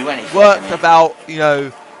fucking do anything. worked to me. about, you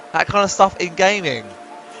know, that kind of stuff in gaming.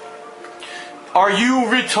 Are you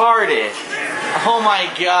retarded? Oh my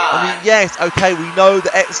god. I mean, yes, okay, we know the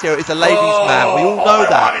Ezio is a ladies' man. We all know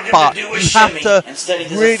that, but you have to Instead he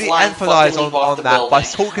does a really flying emphasize fucking leap off on the that by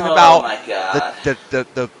building. talking Oh about my God.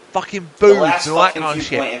 the fucking boobs last and all that fucking kind of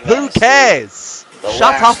shit. viewpoint in Who Venice, cares? The Shut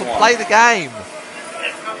last up and one. play the game.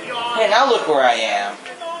 Hey, now look where I am.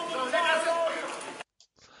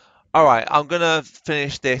 Alright, I'm gonna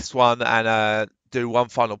finish this one and do one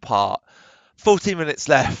final part. 14 minutes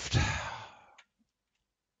left.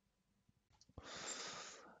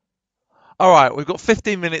 Alright, we've got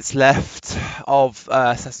 15 minutes left of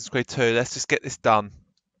Assassin's Creed 2. Let's just get this done.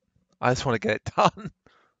 I just want to get it done.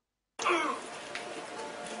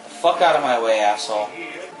 Fuck out of my way, asshole.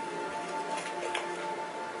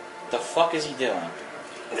 The fuck is he doing?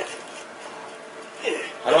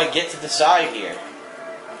 How do I get to the side here?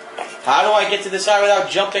 How do I get to the side without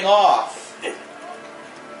jumping off?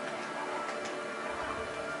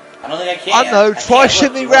 I don't think I can. I know, try can't. Look,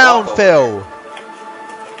 shimmy you went round, off over. Phil.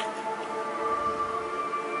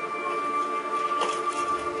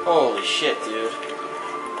 Holy shit, dude.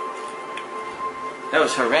 That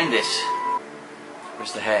was horrendous.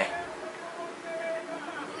 Where's the hay?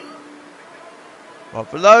 Right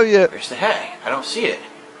below you. Where's the hay? I don't see it.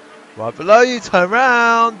 Right below you. Turn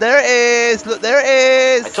around. There it is. Look, there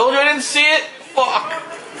it I is. told you I didn't see it. Fuck.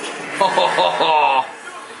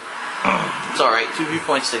 It's alright, 2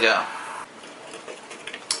 viewpoints to go.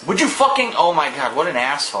 Would you fucking... Oh my god, what an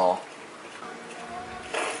asshole.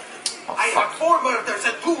 Oh, I fuck. have 4 murders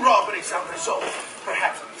and 2 robberies unresolved.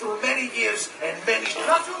 Perhaps through many years and many...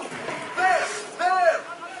 Nasu! There! There!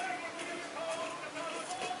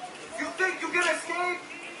 You think you can escape?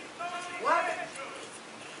 What?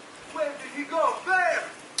 he go? There!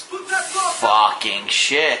 Put that block! Fucking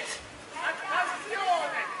shit.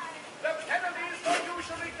 The penalties are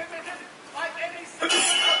usually committed by any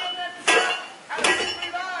citizen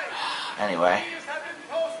Anyway.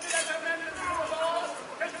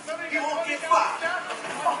 He won't get far.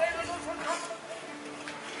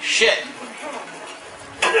 Shit.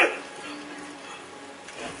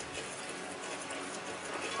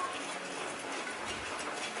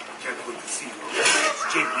 Careful to see your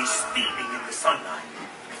legs gently steaming in the sunlight.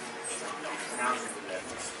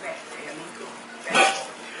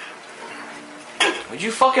 Would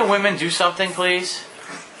you fucking women do something, please?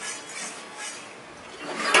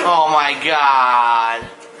 Oh my god.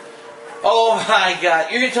 Oh my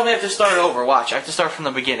god. You're gonna tell me I have to start over. Watch, I have to start from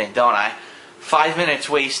the beginning, don't I? 5 minutes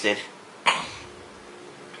wasted.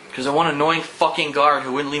 Because of one annoying fucking guard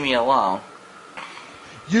who wouldn't leave me alone.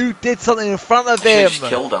 You did something in front of I him. just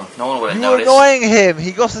killed him. No one would have You were noticed. annoying him.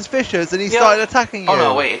 He got suspicious and he started attacking you. Oh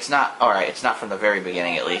no, wait, it's not. Alright, it's not from the very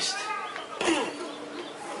beginning at least.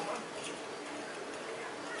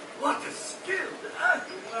 What a skill!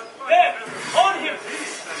 There! On him!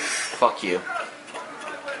 Fuck you.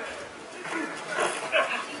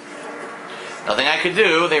 Nothing I could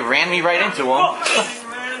do. They ran me right into him.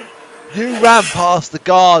 You ran past the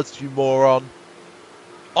guards, you moron.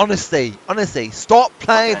 Honestly, stop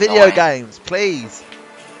playing Fucking video annoying. games, please.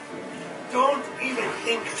 Don't even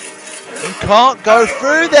think. You can't go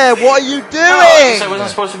through there. What are you doing? Oh, I guess I wasn't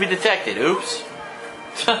supposed to be detected. Oops.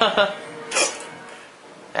 That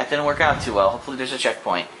didn't work out too well. Hopefully there's a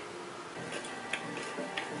checkpoint.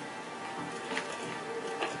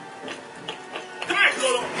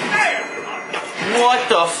 What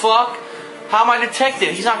the fuck? How am I detected?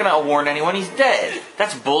 He's not gonna warn anyone. He's dead.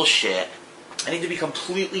 That's bullshit. I need to be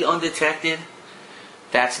completely undetected.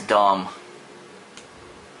 That's dumb.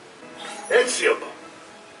 Ezio!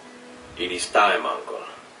 It is time, Uncle.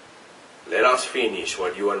 Let us finish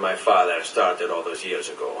what you and my father started all those years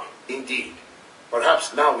ago. Indeed.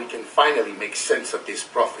 Perhaps now we can finally make sense of this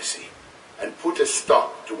prophecy and put a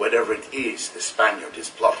stop to whatever it is the Spaniard is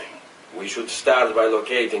plotting. We should start by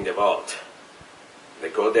locating the vault. The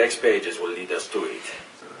codex pages will lead us to it.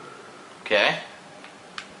 Okay.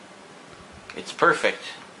 It's perfect.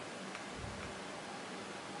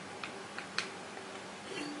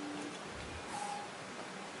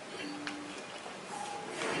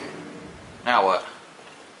 Now what?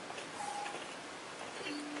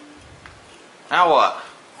 Now what?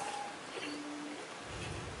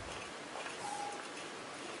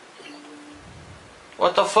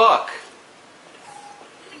 What the fuck?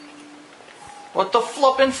 What the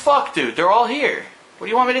flippin' fuck, dude? They're all here. What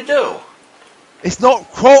do you want me to do? It's not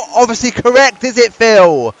obviously correct, is it,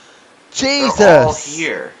 Phil? Jesus. They're all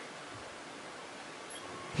here.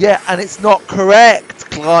 Yeah, and it's not correct,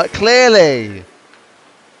 clearly.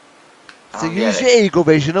 So don't get use it. your eagle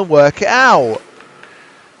vision and work it out.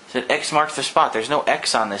 Said X marks the spot. There's no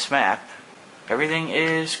X on this map. Everything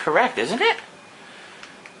is correct, isn't it?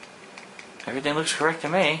 Everything looks correct to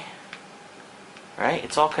me. Right?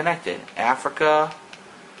 It's all connected. Africa.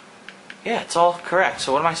 Yeah, it's all correct.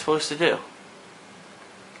 So what am I supposed to do?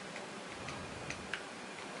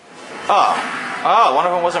 Oh, one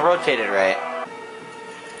of them wasn't rotated right.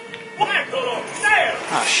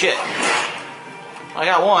 Oh shit. I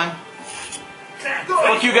got one.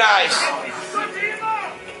 Fuck you guys.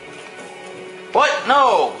 What?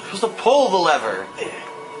 No. You're supposed to pull the lever.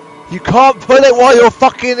 You can't pull it while you're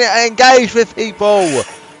fucking engaged with people.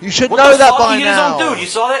 You should What know the that fuck? by He hit now. his own dude. You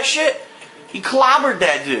saw that shit? He clobbered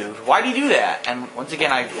that dude. Why'd he do that? And once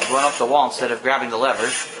again, I run up the wall instead of grabbing the lever.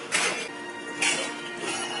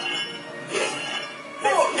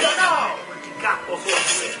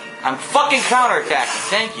 I'm fucking counterattacking.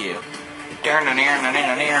 Thank you.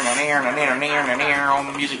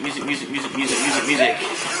 Music, music, music, music, music, music,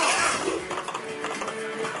 music.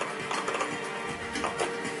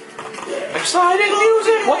 Exciting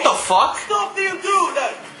music! What the fuck? Stop you do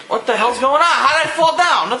that! What the hell's going on? How did I fall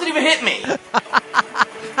down? Nothing even hit me.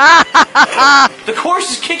 The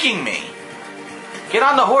horse is kicking me. Get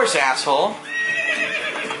on the horse, asshole.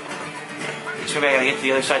 Just maybe I gotta get to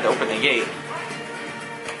the other side to open the gate.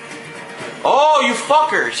 Oh, you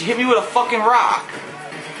fuckers! You hit me with a fucking rock.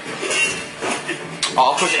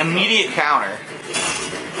 Oh, of course, immediate counter.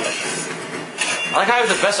 I like how I have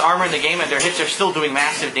the best armor in the game and their hits are still doing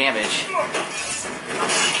massive damage.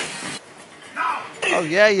 Oh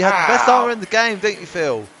yeah, you have the best Ow. armor in the game, don't you,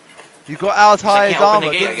 Phil? You got Altair's I can't open armor,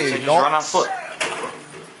 the gate, I didn't guess I you? just run on foot.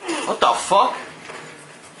 What the fuck?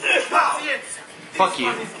 Fuck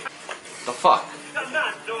you. The fuck?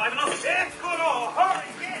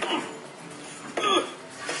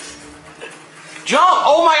 Jump!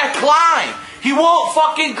 Oh my god, climb! He won't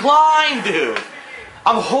fucking climb, dude!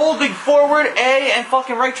 I'm holding forward A and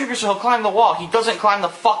fucking right trigger so he'll climb the wall. He doesn't climb the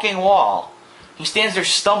fucking wall. He stands there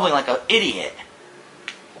stumbling like an idiot.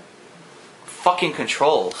 Fucking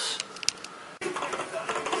controls.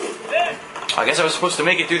 I guess I was supposed to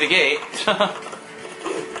make it through the gate.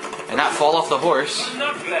 And not fall off the horse.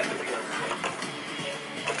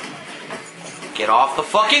 Get off the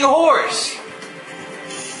fucking horse!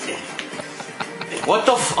 What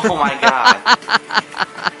the f- oh my god.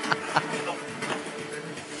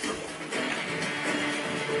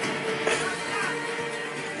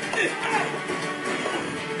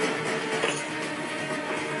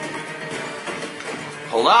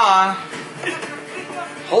 Hold on.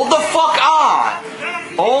 Hold the fuck on!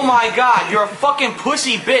 Oh my god, you're a fucking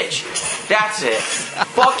pussy bitch. That's it.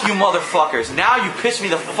 Fuck you motherfuckers. Now you piss me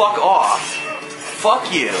the fuck off.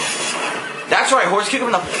 Fuck you. That's right, horse, kick him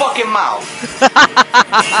in the fucking mouth.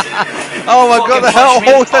 Oh my god, the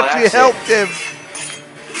horse Oh, actually that's helped him.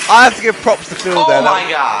 I have to give props to Phil there. Oh my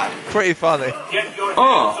god. Pretty funny. Get your hands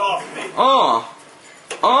off me.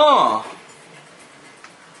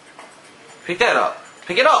 Pick that up.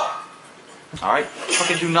 Pick it up. Alright,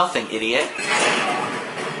 fucking do nothing, idiot.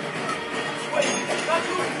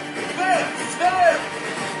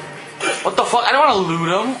 What the fuck? I don't want to loot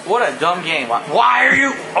him. What a dumb game. Why are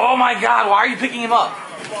you... Oh my god, why are you picking him up?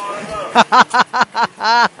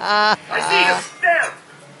 I see the stem.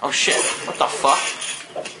 Oh shit, what the fuck?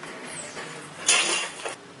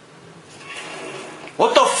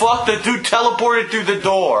 What the fuck? The dude teleported through the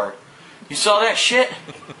door. You saw that shit?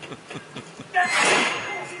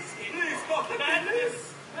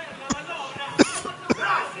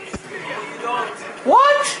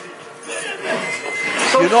 What?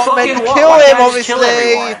 So You're not meant to fucking kill why him, can't I just kill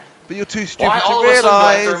obviously. everyone? But you're too stupid Why to all of a sudden do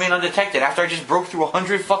I have to realise. remain undetected after I just broke through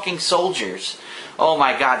 100 fucking soldiers? Oh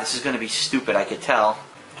my god, this is gonna be stupid, I could tell.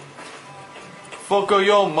 Fuck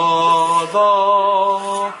your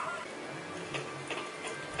mother.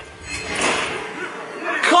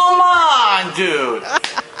 Come on, dude!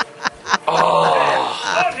 Oh.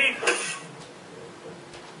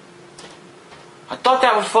 I thought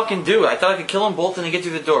that would fucking do it. I thought I could kill them both and then get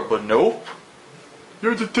through the door, but nope.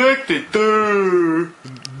 You're detected.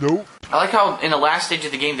 Nope. I like how in the last stage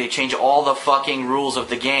of the game they change all the fucking rules of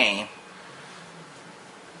the game.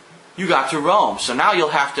 You got to roam, so now you'll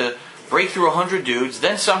have to break through 100 dudes,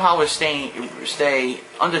 then somehow stay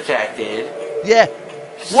undetected. Yeah.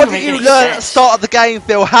 What did you learn at the start of the game,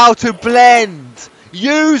 Phil? How to blend.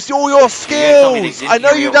 Use all your skills. I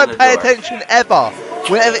know you don't pay attention ever.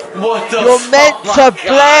 Whenever What the you're meant fuck? to Oh my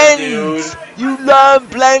God, blend. dude. You learn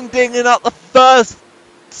blending in like the first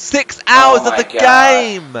 6 hours Oh of the my God.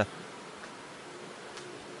 game.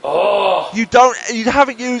 Oh. You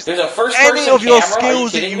haven't used There's a first any person of your camera? Are you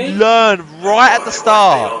skills that kidding you me? learn right at the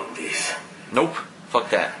start. Beyond this, Nope. Fuck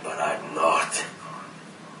that. but I'm not.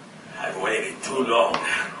 I've waited too long.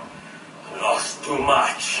 Lost too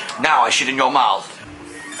much. Now I shoot in your mouth.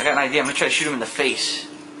 I got an idea. I'm gonna try to shoot him in the face.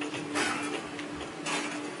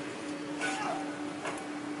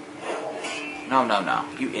 No, no, no.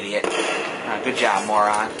 You idiot. Alright, good job,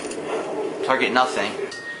 moron. Target nothing.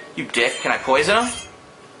 You dick. Can I poison him?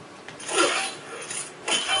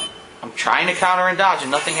 I'm trying to counter and dodge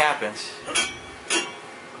and nothing happens.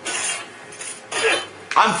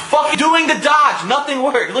 I'm fucking doing the dodge. Nothing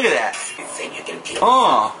worked. Look at that.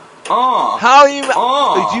 How are you?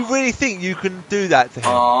 Do you really think you can do that to him?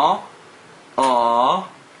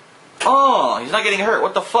 He's not getting hurt.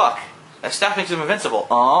 What the fuck? That staff makes him invincible.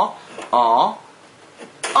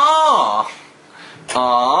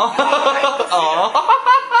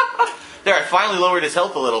 There, I finally lowered his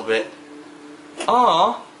health a little bit.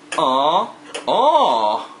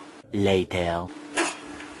 Later.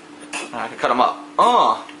 I can cut him up.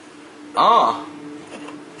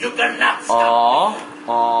 You cannot stop.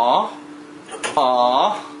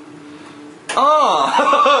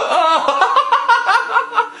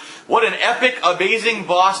 What an epic, amazing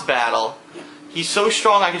boss battle. He's so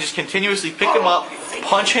strong I can just continuously pick him up,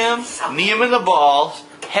 punch him, knee him in the balls,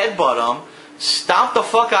 headbutt him, stomp the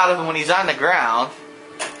fuck out of him when he's on the ground,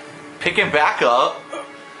 pick him back up,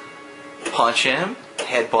 punch him,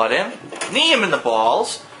 headbutt him, knee him in the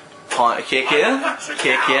balls, kick him.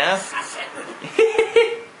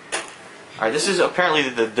 Alright, this is apparently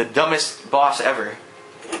the dumbest boss ever.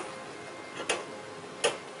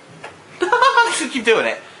 I'm just gonna keep doing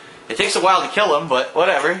it. It takes a while to kill him, but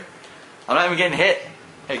whatever. I'm not even getting hit.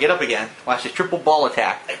 Hey, get up again. Watch this triple ball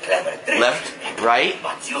attack. Left, right.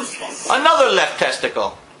 Another left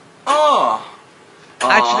testicle.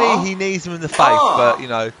 Actually, he needs him in the face, but you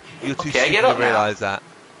know. You're too Okay, stupid get to up now. realise that.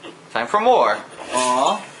 Time for more.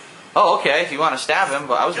 Oh, okay, if you want to stab him,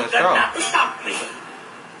 but I was going to throw him. Stop me!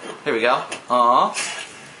 Here we go.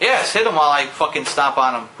 Yes, hit him while I fucking stomp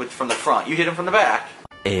on him from the front. You hit him from the back.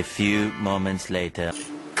 A few moments later.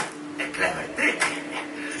 A clever trick,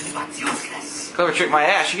 but useless. Clever trick my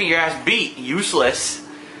ass. You get your ass beat. Useless.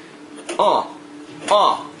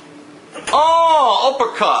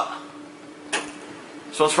 Uppercut.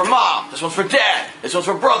 This one's for mom. This one's for dad. This one's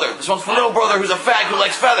for brother. This one's for little brother who's a fag who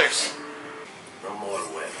likes feathers. No more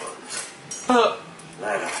weapons.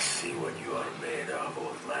 Let us see what you are made of,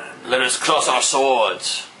 old man. Let us cross our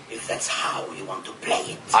swords. If that's how you want to play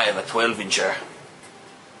it. I am a 12-incher.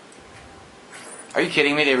 Are you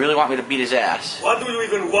kidding me? They really want me to beat his ass. What do you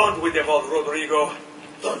even want with him, old Rodrigo?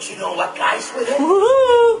 Don't you know what lies with him?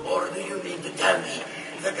 Or do you mean to tell me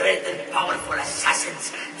the great and powerful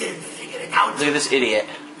assassins didn't figure it out? Look at this idiot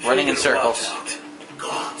running in circles.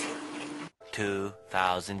 God.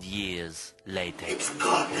 2,000 years later. It's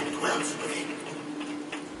God that dwells within.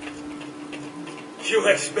 You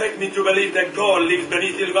expect me to believe that God lives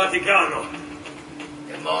beneath Il Vaticano?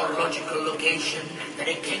 A more logical location than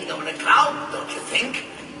a kingdom on a cloud, don't you think?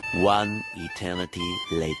 One eternity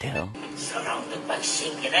later. Surrounded by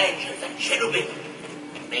singing angels and cherubim.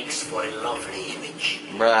 Makes for a lovely image.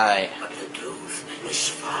 Right. But the truth is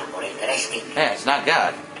far more interesting. Yeah, it's not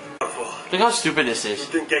God. Look how stupid this is.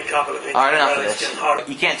 Alright, Alright, enough of this.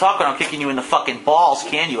 You can't talk when I'm kicking you in the fucking balls,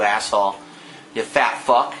 can you, asshole? You fat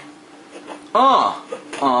fuck. Now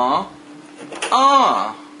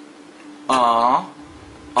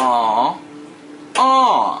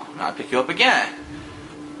I pick you up again.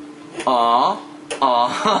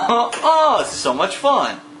 This is so much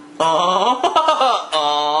fun.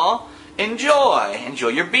 Enjoy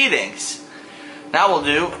your beatings. Now we'll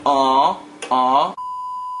do,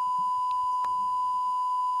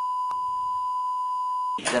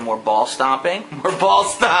 Then more ball stomping, and more ball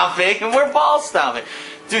stomping.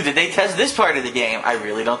 Dude, did they test this part of the game? I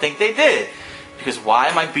really don't think they did. Because why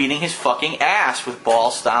am I beating his fucking ass with ball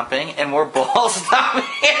stomping and more ball stomping?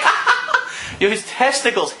 Yo, his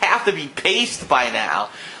testicles have to be paste by now.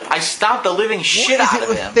 I stomped the living shit What is out it of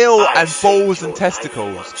with him. Phil and balls and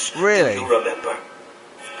testicles? Really? You remember.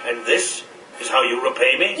 And this is how you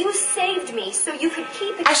repay me? You saved me so you could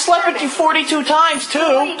keep it. I slept with you 42 times too.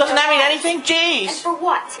 Doesn't that mean anything? And Jeez. for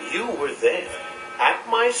what? You were there, at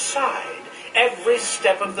my side, every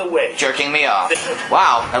step of the way. Jerking me off.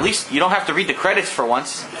 Wow, at least you don't have to read the credits for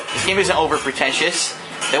once. This game isn't over pretentious.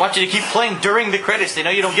 They want you to keep playing during the credits. They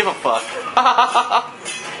know you don't give a fuck.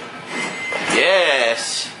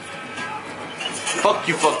 Yes. Fuck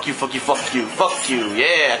you, fuck you, fuck you, fuck you, fuck you.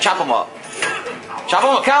 Yeah, chop them up. Chop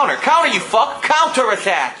them up. Counter, you fuck. Counter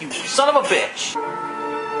attack, you son of a bitch.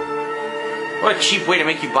 What a cheap way to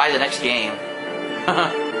make you buy the next game.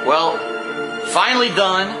 Well, finally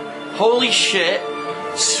done. Holy shit.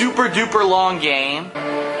 Super duper long game.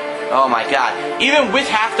 Oh my god. Even with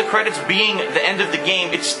half the credits being the end of the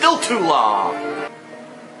game, it's still too long.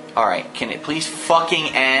 Alright, can it please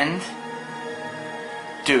fucking end?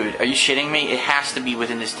 Dude, are you shitting me? It has to be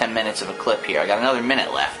within this 10 minutes of a clip here. I got another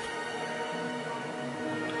minute left.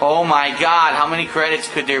 Oh my god, how many credits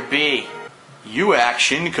could there be? U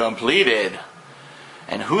action completed.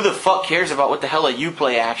 And who the fuck cares about what the hell a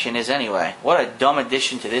Uplay action is anyway? What a dumb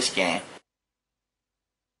addition to this game.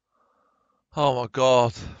 Oh my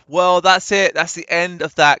god. Well, that's it. That's the end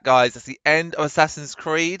of that, guys. That's the end of Assassin's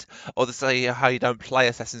Creed, or to say how you don't play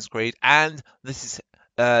Assassin's Creed. And this is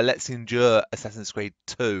Let's Endure Assassin's Creed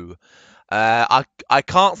 2. I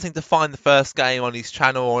can't seem to find the first game on his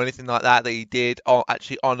channel or anything like that he did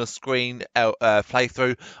actually on a screen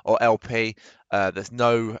playthrough or LP. There's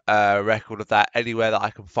no record of that anywhere that I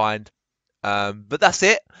can find. But that's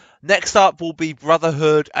it. Next up will be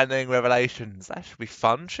Brotherhood and then Revelations. That should be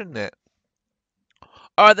fun, shouldn't it?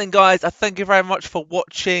 Alright then, guys, I thank you very much for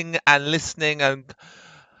watching and listening and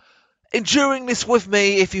enduring this with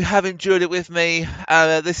me. If you have endured it with me,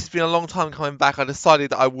 this has been a long time coming back. I decided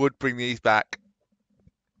that I would bring these back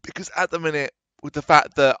because at the minute, with the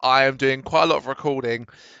fact that I am doing quite a lot of recording,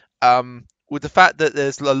 with the fact that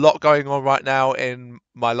there's a lot going on right now in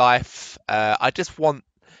my life, I just want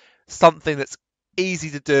something that's easy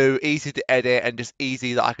to do, easy to edit, and just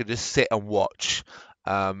easy that I can just sit and watch.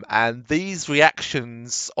 And these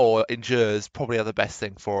reactions or endures probably are the best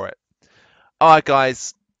thing for it. Alright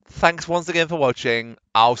guys, thanks once again for watching.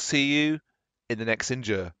 I'll see you in the next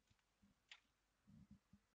endure.